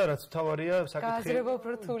 და რაც თავარია საკითხი გააზრება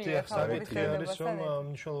უფრო რთულია საკითხი არის რომ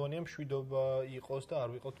მნიშვნელოვანია მშვიდობა იყოს და არ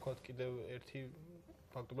ვიყოთ თქვა კიდევ ერთი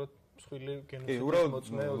ფაქტობრივად მსხვილი გენოციდის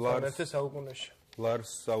მოწმე 21 საუკუნეში.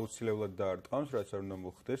 ლარს აუცილებლად დაარტყამს, რაც არ უნდა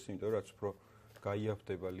მოხდეს, იმიტომ რომ რაც უფრო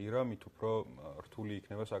გაიაფდება ლირა, მით უფრო რთული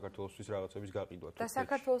იქნება საქართველოსთვის რაღაცების გაყიდვა. და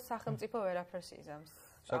საქართველოს სახელმწიფო ვერაფერს იზამს.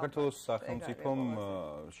 საქართველოს სახელმწიფომ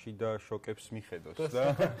შიდა შოკებს მიხედოს და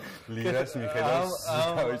ლირას მიხედოს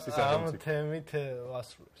თავისი სახელმწიფო. ამ თემით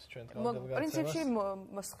ვასრულებს ჩვენ თავდაპირველად. პრინციპში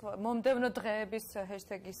მომდევნო დღეების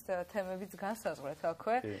ჰეშთეგის თემებიც განსაზღვრეთ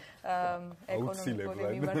აქვე. ეკონომიკური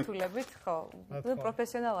მიმართულებით, ხო.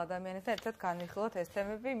 პროფესიონალ ადამიანებთან ერთად განვიხილოთ ეს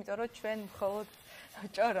თემები, იმიტომ რომ ჩვენ მხოლოდ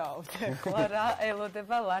ჭორავთ. ახლა რა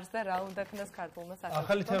ელოდება ლარს და რა უნდა ქნას ქართულმა საქართველოს.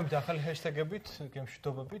 ახალი თემებით, ახალი ჰეშთეგებით,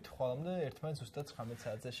 გემშვიდობებით, ხოლმე ერთმანეთს ზუსტად 19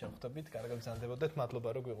 საათზე შევხვდებით. კარგად ბრძანდებოდეთ. მადლობა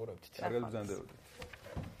რომ გვიყურებდით. კარგად ბრძანდებოდეთ.